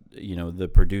are, you know, the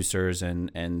producers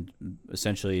and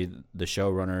essentially the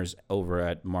showrunners over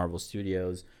at Marvel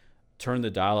Studios, turn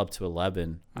the dial up to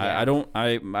 11. Yeah. I don't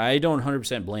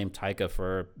 100% blame Taika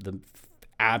for the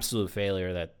absolute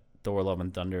failure that Thor Love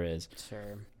and Thunder is.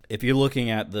 Sure. If you're looking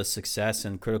at the success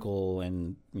and critical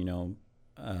and, you know,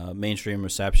 mainstream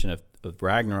reception of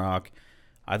Ragnarok,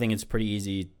 I think it's a pretty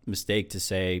easy mistake to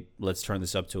say, let's turn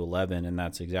this up to 11, and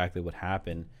that's exactly what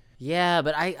happened. Yeah,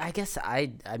 but I guess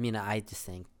I mean, I just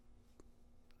think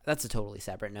that's a totally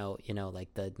separate note, you know,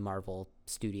 like the Marvel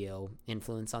studio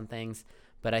influence on things.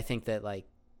 But I think that, like,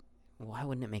 why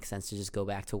wouldn't it make sense to just go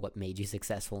back to what made you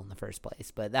successful in the first place?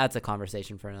 But that's a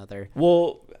conversation for another.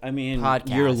 Well, I mean,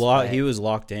 podcast, he was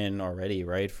locked in already,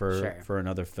 right, for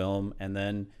another film, and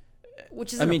then,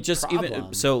 which is, I mean, just problem.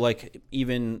 Even so, like,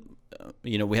 even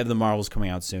you know, we have the Marvels coming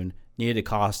out soon. Nia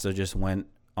DaCosta just went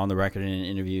on the record in an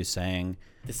interview saying,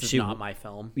 "This is not my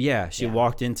film." Yeah, she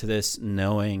walked into this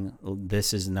knowing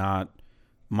this is not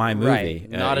my movie. Right.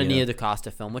 Not a Nia DaCosta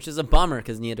film, which is a bummer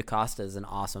because Nia DaCosta is an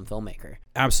awesome filmmaker.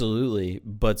 Absolutely.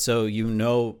 But so you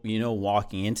know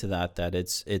walking into that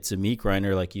it's a meat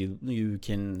grinder, like you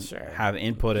can have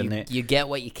input in it. You get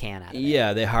what you can out of it.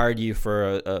 Yeah, they hired you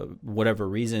for a whatever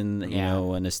reason, you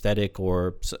know, an aesthetic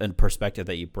or a perspective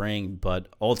that you bring, but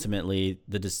ultimately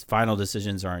the final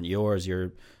decisions aren't yours.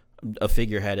 You're a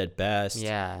figurehead at best.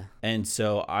 Yeah. And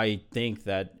so I think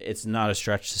that it's not a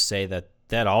stretch to say that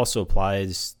also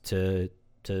applies to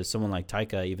someone like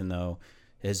Taika, even though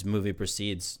his movie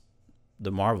precedes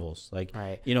the Marvels. Like,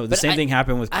 right. You know, the same thing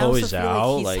happened with Chloe Zhao. I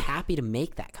also feel like he's happy to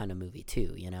make that kind of movie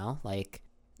too, you know? Like,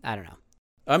 I don't know.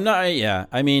 I'm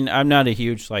not a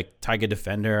huge, like, Taika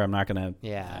defender. I'm not gonna,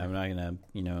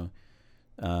 you know,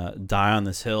 die on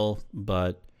this hill,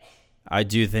 but I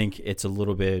do think it's a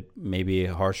little bit maybe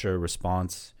a harsher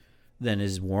response than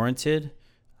is warranted.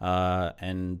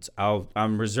 And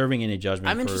I'm reserving any judgment.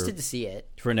 I'm interested to see it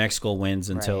for Next Goal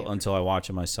Wins until I watch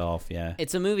it myself. Yeah,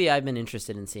 it's a movie I've been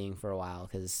interested in seeing for a while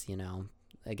because, you know,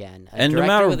 again, a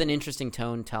director with an interesting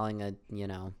tone telling a, you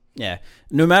know, Yeah.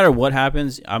 No matter what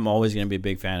happens, I'm always going to be a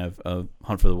big fan of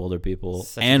Hunt for the Wilder People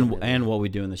and What We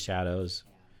Do in the Shadows.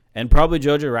 And probably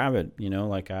Jojo Rabbit,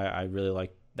 like I really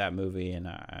like that movie, and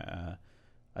I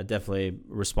definitely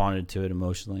responded to it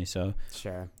emotionally. So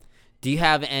sure. Do you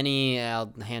have any?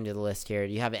 I'll hand you the list here.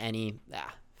 Do you have any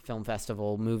film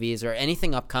festival movies or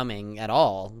anything upcoming at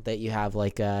all that you have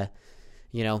like a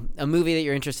movie that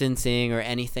you're interested in seeing, or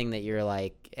anything that you're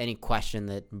like, any question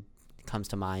that comes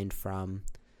to mind from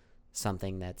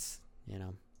something that's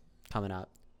coming up?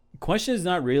 Question is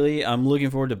not really. I'm looking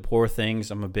forward to Poor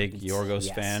Things. I'm a big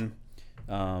Yorgos fan.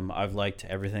 I've liked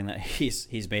everything that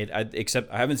he's made.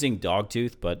 Except I haven't seen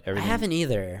Dogtooth, but everything. I haven't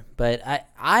either. But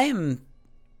I'm.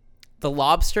 The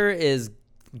Lobster is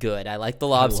good. I like The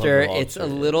Lobster. It's a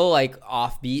little like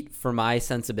offbeat for my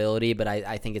sensibility, but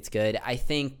I think it's good. I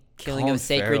think Killing of a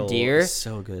Sacred Deer is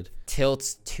so good.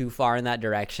 Tilts too far in that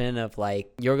direction of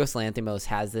like Yorgos Lanthimos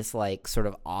has this like sort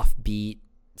of offbeat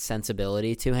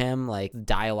sensibility to him, like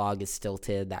dialogue is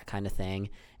stilted, that kind of thing,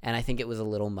 and I think it was a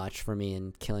little much for me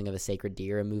in Killing of a Sacred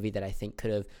Deer, a movie that I think could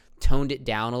have toned it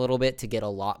down a little bit to get a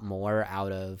lot more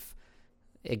out of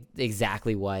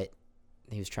exactly what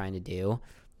he was trying to do.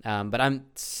 But I'm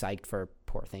psyched for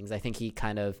Poor Things. I think he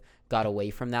kind of got away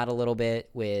from that a little bit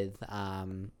with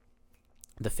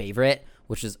The Favorite,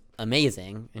 which is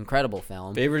amazing, incredible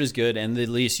film. Favorite is good, and the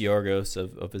least Yorgos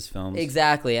of his films.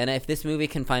 Exactly, and if this movie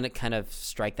can find it, kind of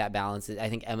strike that balance, I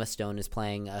think Emma Stone is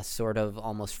playing a sort of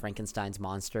almost Frankenstein's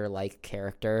monster-like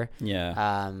character. Yeah,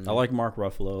 I like Mark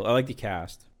Ruffalo. I like the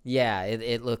cast. Yeah,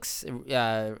 it looks...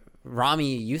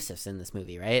 Rami Youssef's in this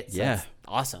movie, right? So yeah. That's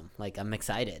awesome. Like, I'm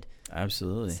excited.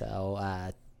 Absolutely.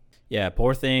 So, yeah,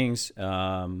 Poor Things,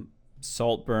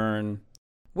 Saltburn.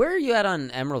 Where are you at on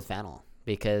Emerald Fennel?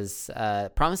 Because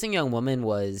Promising Young Woman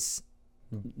was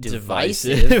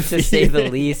divisive to say the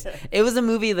least. It was a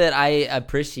movie that I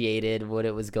appreciated what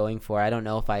it was going for. I don't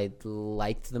know if I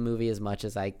liked the movie as much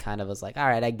as I kind of was like, all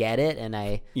right, I get it. And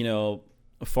I...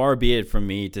 far be it from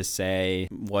me to say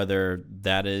whether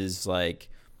that is like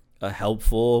a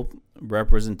helpful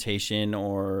representation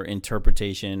or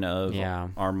interpretation of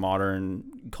our modern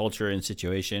culture and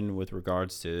situation with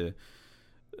regards to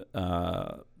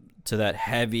that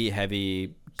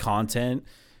heavy content.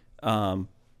 But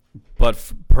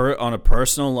on a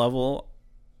personal level,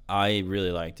 I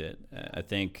really liked it. I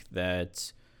think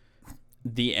that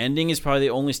the ending is probably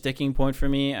the only sticking point for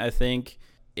me. I think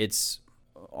it's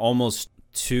almost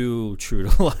too true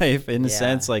to life in a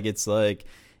sense. Like, it's like,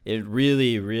 it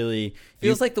really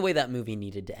feels like the way that movie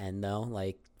needed to end, though,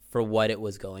 like for what it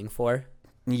was going for.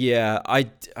 Yeah, I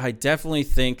definitely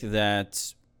think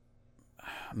that,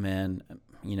 man,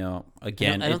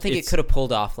 again, I don't think it could have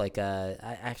pulled off like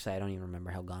I don't even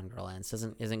remember how Gone Girl ends.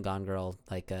 Isn't Gone Girl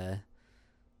like a...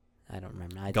 I don't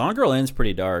remember. Gone Girl ends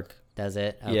pretty dark. Does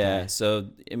it? Okay. Yeah. So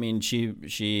I mean,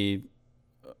 she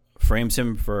frames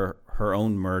him for her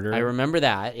own murder. I remember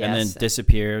that. Yes. And then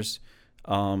disappears.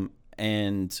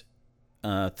 And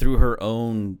through her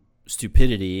own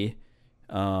stupidity,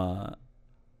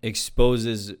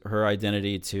 exposes her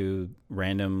identity to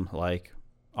random like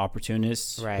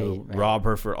opportunists who rob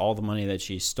her for all the money that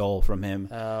she stole from him.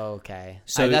 Oh, okay.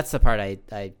 So that's the part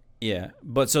I yeah.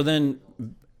 But so then,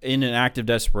 in an act of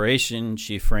desperation,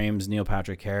 she frames Neil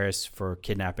Patrick Harris for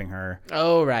kidnapping her.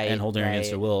 Oh, right. And holding her against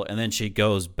her will, and then she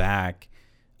goes back,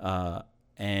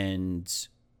 and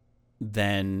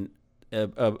then.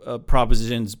 A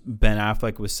propositions Ben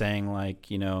Affleck was saying, like,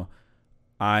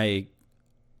 I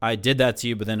did that to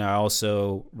you, but then I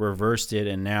also reversed it,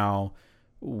 and now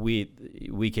we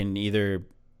can either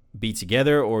be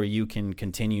together or you can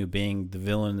continue being the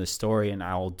villain in the story, and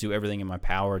I'll do everything in my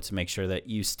power to make sure that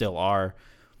you still are,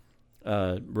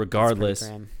 regardless.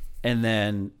 And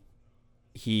then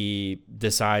he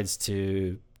decides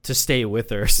to stay with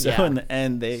her, so in the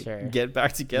end they get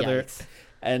back together. Yikes.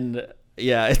 And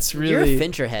yeah, it's really... You're a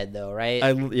Fincher head, though, right?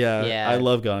 I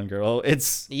love Gone Girl. Are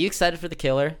you excited for The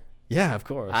Killer? Yeah, of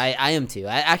course. I am, too.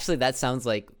 Actually, that sounds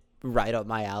like right up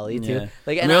my alley, too. Yeah.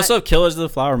 Like, and we also have Killers of the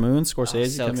Flower Moon,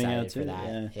 Scorsese coming out, too. For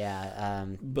that. Yeah.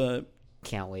 But...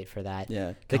 Can't wait for that.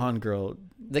 Yeah, Gone Girl.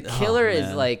 The Killer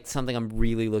is, like, something I'm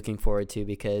really looking forward to,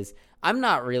 because I'm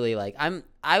not really, like...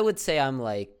 I would say I'm,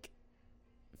 like,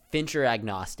 Fincher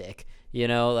agnostic.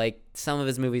 Like, some of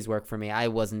his movies work for me. I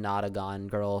was not a Gone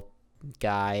Girl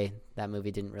guy. That movie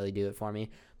didn't really do it for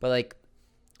me, but like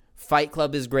Fight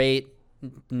Club is great,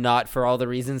 not for all the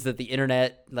reasons that the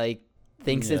internet like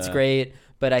thinks it's great,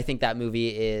 but I think that movie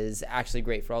is actually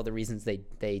great for all the reasons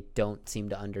they don't seem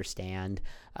to understand.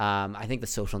 I think The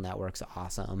Social Network's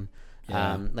awesome.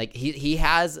 Yeah. Like he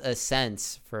has a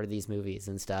sense for these movies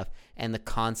and stuff, and the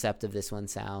concept of this one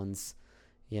sounds,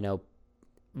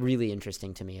 really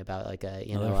interesting to me about like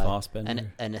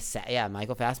Fassbender.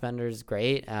 Michael Fassbender's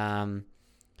great. An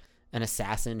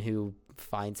assassin who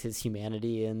finds his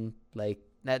humanity, and like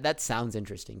that sounds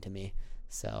interesting to me.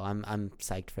 So I'm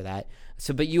psyched for that.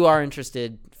 So, but you are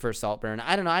interested for Saltburn.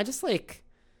 I don't know. I just like,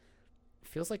 it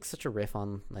feels like such a riff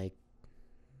on like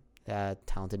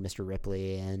talented Mr.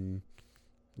 Ripley, and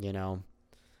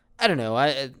I don't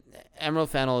know. Emerald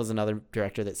Fennell is another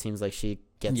director that seems like she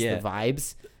gets the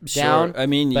vibes down. I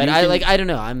mean, but I don't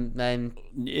know. I'm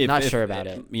not sure about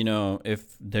it. If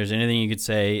there's anything you could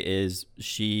say is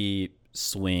she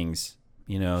swings.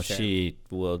 Sure. She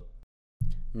will.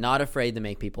 Not afraid to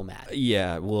make people mad.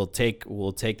 Yeah, we'll take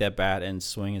that bat and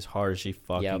swing as hard as she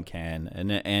fucking can.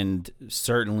 And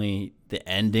certainly the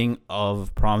ending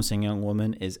of Promising Young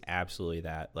Woman is absolutely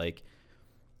that. Like,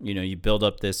 you build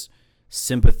up this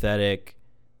sympathetic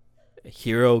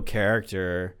hero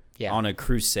character on a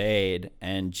crusade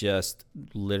and just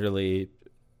literally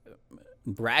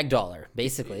ragdoller,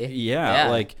 basically. Yeah,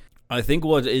 like I think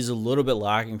what is a little bit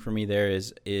lacking for me there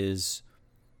is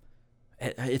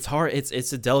it's hard.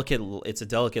 It's a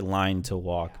delicate line to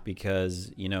walk,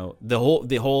 because the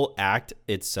whole act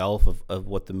itself of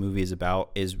what the movie is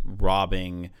about is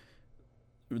robbing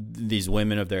these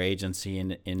women of their agency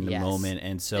in the moment,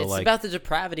 and so it's about the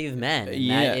depravity of men. And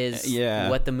that is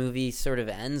what the movie sort of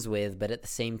ends with. But at the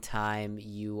same time,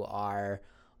 you are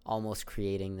almost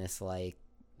creating this like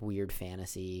weird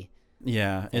fantasy.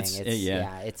 Yeah,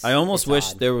 it's I almost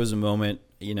wish there was a moment,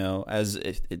 as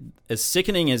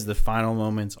sickening as the final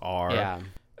moments are,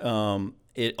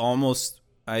 it almost,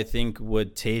 I think,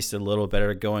 would taste a little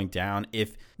better going down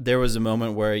if there was a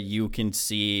moment where you can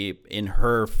see in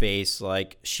her face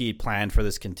like she planned for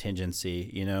this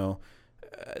contingency,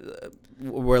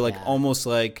 where like almost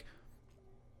like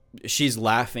she's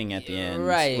laughing at the end,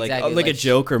 right? Like exactly. like a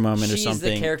Joker moment or something.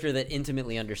 She's the character that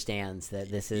intimately understands that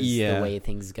this is the way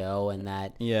things go, and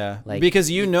that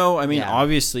because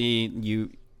obviously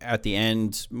you at the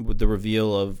end with the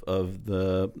reveal of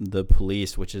the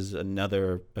police, which is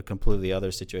a completely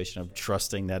other situation of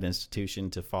trusting that institution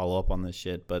to follow up on this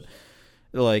shit, but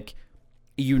like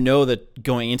that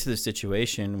going into the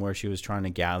situation where she was trying to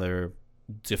gather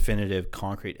definitive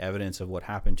concrete evidence of what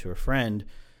happened to her friend,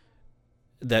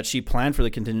 that she planned for the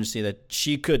contingency that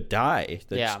she could die,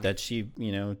 that she,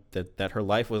 that her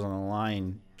life was on the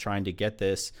line trying to get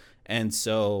this. And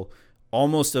so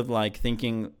almost of like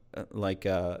thinking like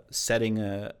setting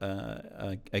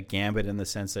a gambit in the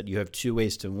sense that you have two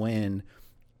ways to win,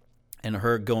 and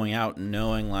her going out and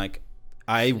knowing like,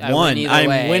 I won,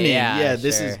 I'm winning.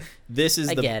 This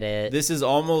is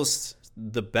almost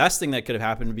the best thing that could have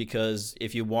happened, because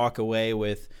if you walk away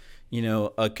with,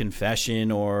 a confession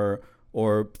or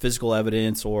physical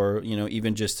evidence, or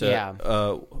even just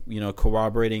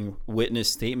corroborating witness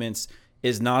statements,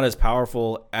 is not as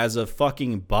powerful as a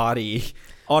fucking body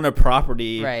on a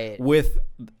property, with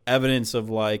evidence of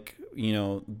like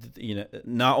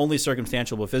not only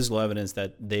circumstantial but physical evidence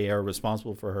that they are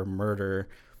responsible for her murder.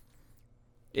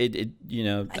 I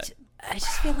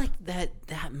just feel like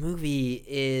that movie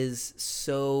is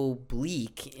so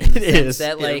bleak in the sense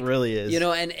that, like, it really is.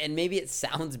 And maybe it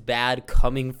sounds bad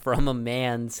coming from a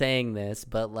man saying this,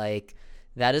 but like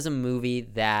that is a movie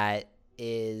that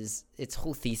is, its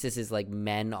whole thesis is like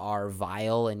men are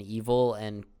vile and evil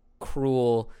and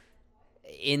cruel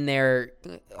in their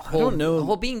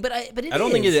whole being, but I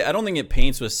don't think it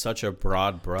paints with such a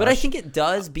broad brush. But I think it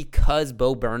does, because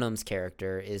Bo Burnham's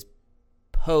character is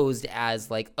posed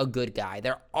as like a good guy.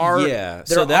 There are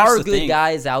good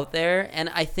guys out there, and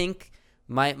I think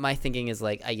my thinking is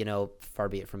like, far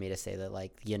be it for me to say that,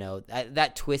 like,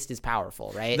 that twist is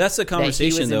powerful, right? That's the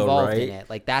conversation, that he was though, involved right? in it.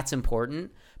 Like, that's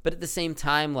important, but at the same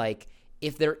time, like,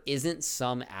 if there isn't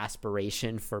some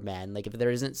aspiration for men, like if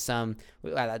there isn't some,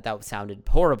 that sounded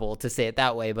horrible to say it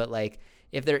that way, but like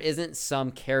if there isn't some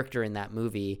character in that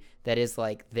movie that is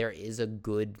like, there is a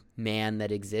good man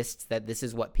that exists, that this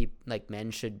is what people like men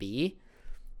should be,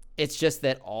 it's just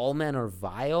that all men are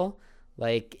vile.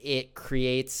 Like, it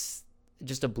creates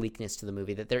just a bleakness to the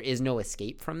movie, that there is no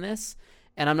escape from this.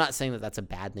 And I'm not saying that that's a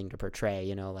bad thing to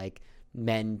portray, like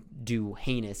men do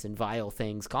heinous and vile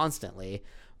things constantly.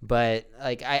 But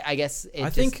like, I guess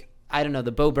I don't know,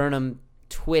 the Bo Burnham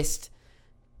twist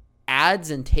adds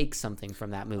and takes something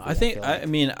from that movie. I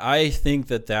think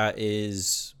that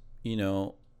is,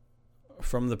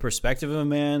 from the perspective of a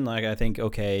man, like, I think,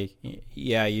 okay,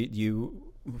 yeah,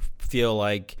 you feel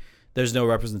like there's no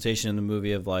representation in the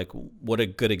movie of like what a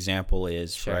good example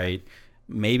is, sure, right?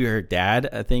 maybe her dad,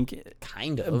 I think.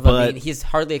 Kind of. But, I mean, he's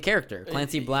hardly a character.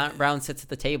 Clancy Brown sits at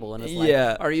the table and is like,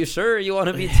 Yeah. are you sure you want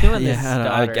to be doing this,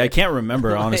 daughter? I can't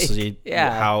remember, Like, honestly,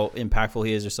 yeah. how impactful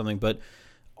he is or something. But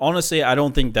honestly, I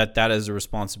don't think that is a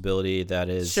responsibility that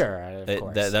is. Sure, of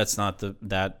course. That's not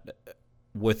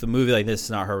with a movie like this, it's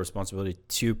not her responsibility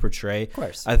to portray. Of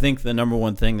course. I think the number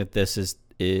one thing that this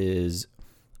is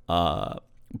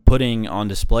putting on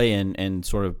display and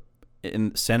sort of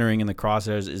centering in the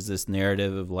crosshairs is this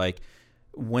narrative of like,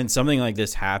 when something like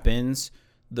this happens,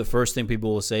 the first thing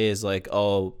people will say is like,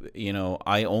 oh,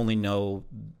 I only know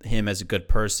him as a good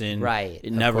person. Right.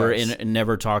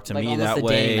 Never talked to like me almost that the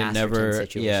way. Dane Masterton Never.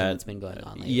 situation Yeah. that's been going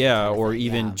on lately, Yeah. kind of Or thing.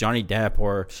 even Yeah. Johnny Depp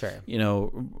or, Sure.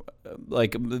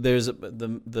 like there's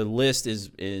the list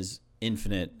is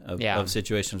infinite of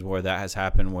situations where that has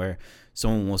happened, where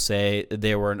someone will say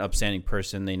they were an upstanding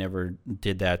person, they never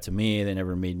did that to me, they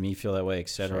never made me feel that way,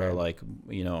 etc. Sure. Like,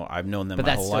 I've known them But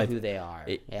my that's whole still life. who they are.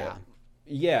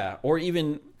 Yeah. Or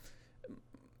even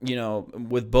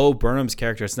with Bo Burnham's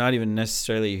character, it's not even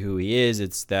necessarily who he is,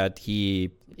 it's that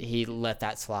he let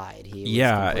that slide.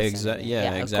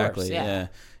 Exactly. Yeah.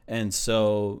 And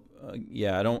so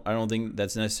I don't think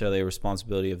that's necessarily a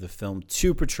responsibility of the film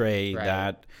to portray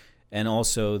that, and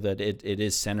also that it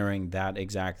is centering that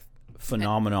exact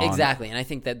phenomenon. Exactly. And I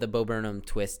think that the Bo Burnham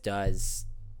twist does,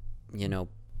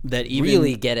 that even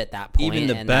really get at that point. Even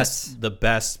the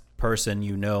best person,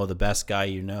 the best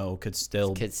guy could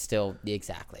still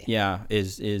exactly. Yeah,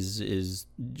 is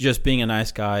just being a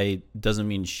nice guy doesn't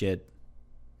mean shit.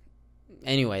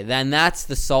 Anyway, then that's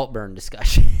the Saltburn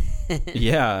discussion.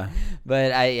 Yeah.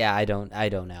 But I don't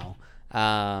know.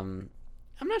 I'm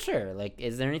not sure. Like,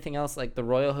 is there anything else? Like, the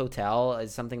Royal Hotel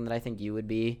is something that I think you would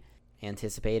be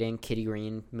anticipating. Kitty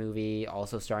Green movie,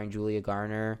 also starring Julia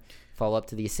Garner. Follow up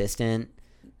to The Assistant.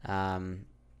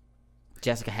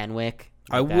 Jessica Henwick.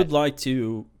 I would like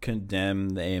to condemn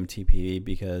the AMTP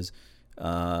because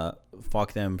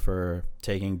fuck them for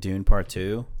taking Dune Part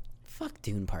 2. Fuck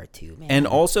Dune Part 2, man. And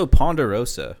also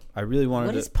Ponderosa. I really wanted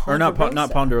what to... Is Ponderosa? Or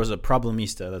not Ponderosa,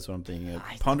 Problemista. That's what I'm thinking of.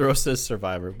 Ponderosa is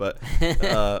Survivor, but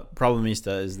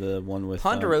Problemista is the one with...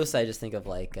 Ponderosa, I just think of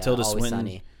like Tilda Always Swinton.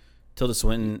 Sunny. Tilda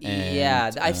Swinton and...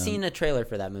 Yeah, I've seen a trailer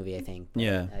for that movie, I think.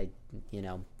 Yeah. I,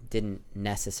 didn't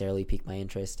necessarily pique my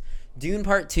interest. Dune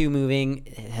Part 2 moving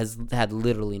has had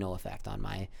literally no effect on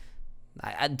my...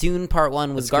 Dune Part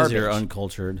 1 was garbage. Because you're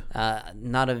uncultured.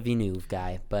 Not a Villeneuve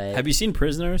guy, but... Have you seen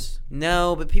Prisoners?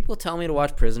 No, but people tell me to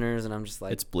watch Prisoners, and I'm just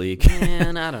like... It's bleak.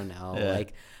 Man, I don't know. Yeah.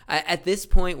 Like, at this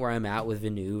point where I'm at with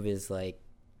Villeneuve is like...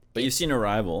 But you've seen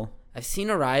Arrival. I've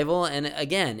seen Arrival, and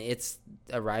again,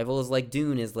 Arrival is like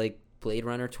Dune, is like Blade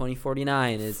Runner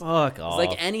 2049, is... Fuck off. It's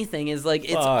like anything, is like,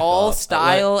 it's Fuck all off.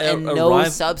 style and no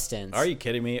substance. Are you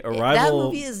kidding me? Arrival... That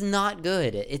movie is not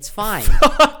good. It's fine.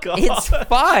 Fuck off. It's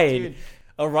fine. Dude,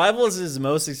 Arrival is his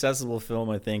most accessible film,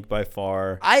 I think, by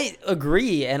far. I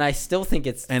agree, and I still think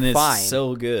it's fine. And it's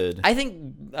so good. I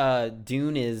think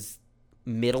Dune is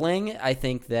middling. I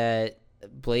think that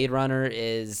Blade Runner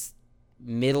is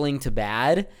middling to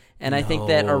bad, and I think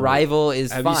that Arrival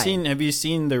is fine. Have you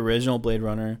seen the original Blade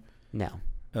Runner? No.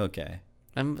 Okay.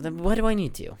 Then what do I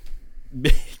need to?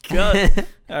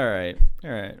 All right.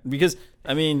 Because,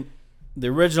 I mean, the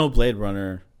original Blade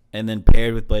Runner... And then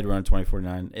paired with Blade Runner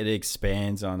 2049, it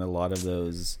expands on a lot of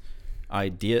those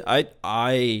ideas.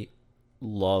 I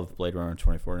love Blade Runner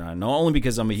 2049, not only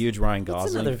because I'm a huge Ryan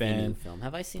Gosling fan, film.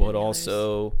 Have I seen? But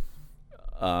also,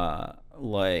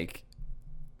 like,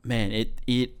 man,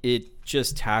 it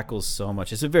just tackles so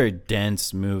much. It's a very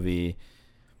dense movie.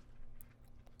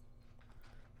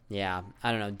 Yeah,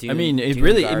 I don't know. Dune, I mean, it Dune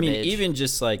really. garbage. I mean, even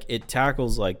just like it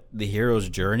tackles like the hero's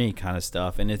journey kind of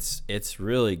stuff, and it's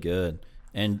really good.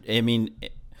 And I mean,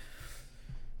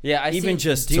 yeah, I even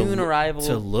just Dune Arrival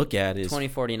to look at is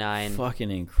 2049.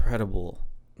 Fucking incredible.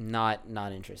 Not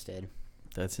interested.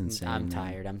 That's insane. I'm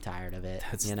tired of it.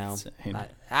 That's insane.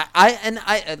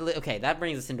 Okay, that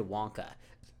brings us into Wonka.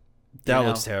 That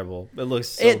looks terrible. It looks.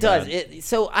 So it does.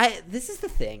 Bad. This is the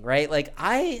thing, right? Like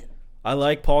I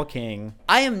like Paul King.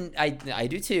 I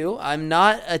do too. I'm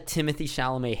not a Timothée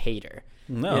Chalamet hater.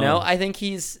 No. I think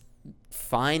he's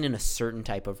fine in a certain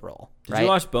type of role. Did you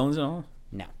watch Bones and all?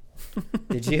 No.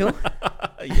 Did you?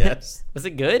 Yes. Was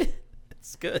it good?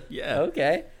 It's good. Yeah.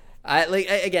 Okay.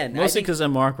 Mostly because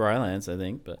I'm Mark Rylance, I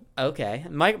think. But okay,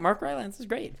 Mark Rylance is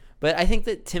great, but I think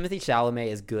that Timothée Chalamet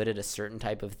is good at a certain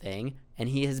type of thing, and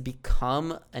he has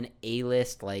become an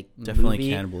A-list definitely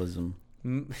movie. cannibalism.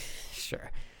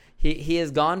 Sure. He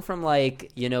has gone from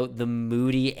the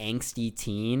moody, angsty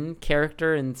teen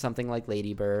character in something like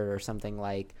Lady Bird or something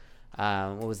like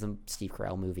What was the Steve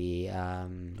Carell movie?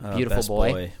 Beautiful Best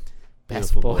Boy.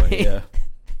 Best Beautiful Boy. Yeah.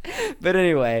 But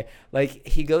anyway, like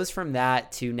he goes from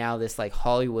that to now this like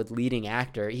Hollywood leading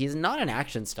actor. He's not an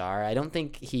action star. I don't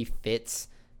think he fits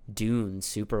Dune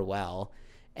super well.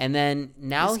 And then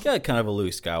now he's got kind of a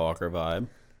Luke Skywalker vibe,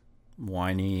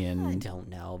 whiny and I don't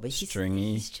know, but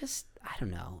stringy. He's just I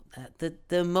don't know. The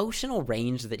emotional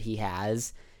range that he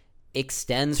has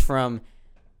extends from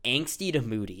angsty to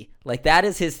moody. Like that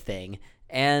is his thing.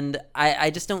 And I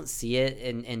just don't see it.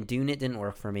 And Dune, it didn't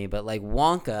work for me. But like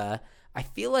Wonka, I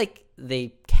feel like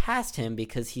they cast him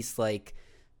because he's like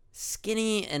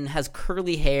skinny and has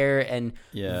curly hair and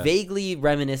vaguely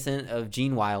reminiscent of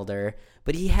Gene Wilder,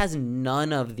 but he has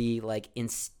none of the like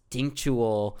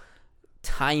instinctual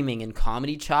timing and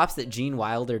comedy chops that Gene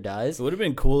Wilder does. It would have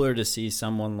been cooler to see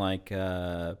someone like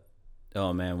oh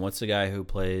man, what's the guy who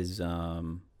plays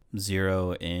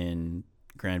Zero in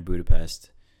Grand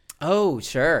Budapest? Oh,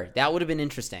 sure. That would have been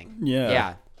interesting.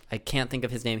 Yeah. I can't think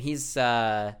of his name. He's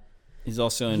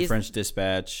also in French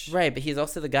Dispatch. Right, but he's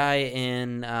also the guy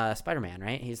in Spider-Man,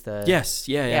 right? He's the Yes,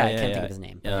 yeah. I can't think of his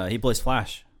name. He plays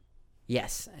Flash.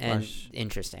 Yes, and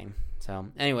interesting. So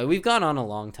anyway, we've gone on a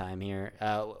long time here.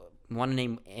 Want to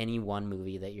name any one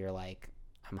movie that you're like,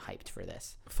 I'm hyped for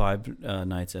this? Five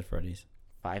Nights at Freddy's.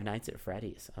 Five Nights at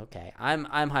Freddy's. Okay, I'm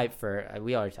hyped for.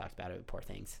 We already talked about it with Poor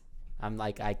Things. I'm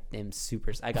like I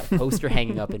got a poster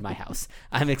hanging up in my house.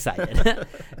 I'm excited.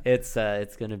 It's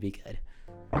gonna be good.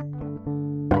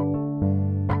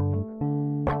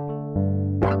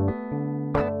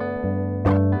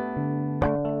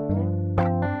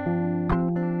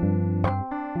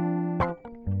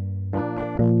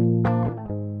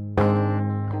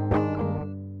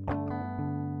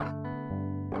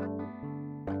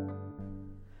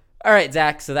 All right,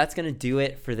 Zach, so that's going to do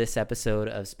it for this episode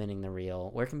of Spinning the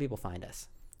Reel. Where can people find us?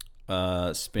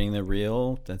 Spinning the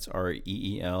Reel, that's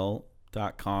REEL.com.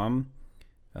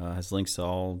 Has links to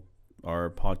all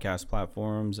our podcast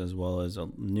platforms as well as a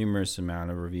numerous amount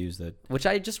of reviews that... Which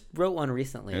I just wrote one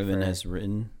recently. Evan has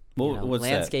written. What's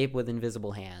Landscape with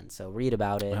Invisible Hands. So read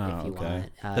about it if you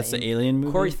want. That's the Alien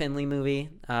movie? Corey Finley movie.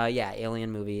 Alien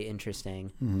movie.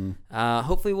 Interesting. Mm-hmm.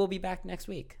 Hopefully we'll be back next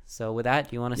week. So with that,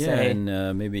 do you want to say... Yeah,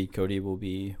 and maybe Cody will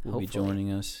be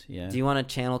joining us. Yeah. Do you want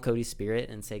to channel Cody's spirit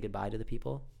and say goodbye to the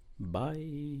people?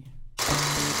 Bye.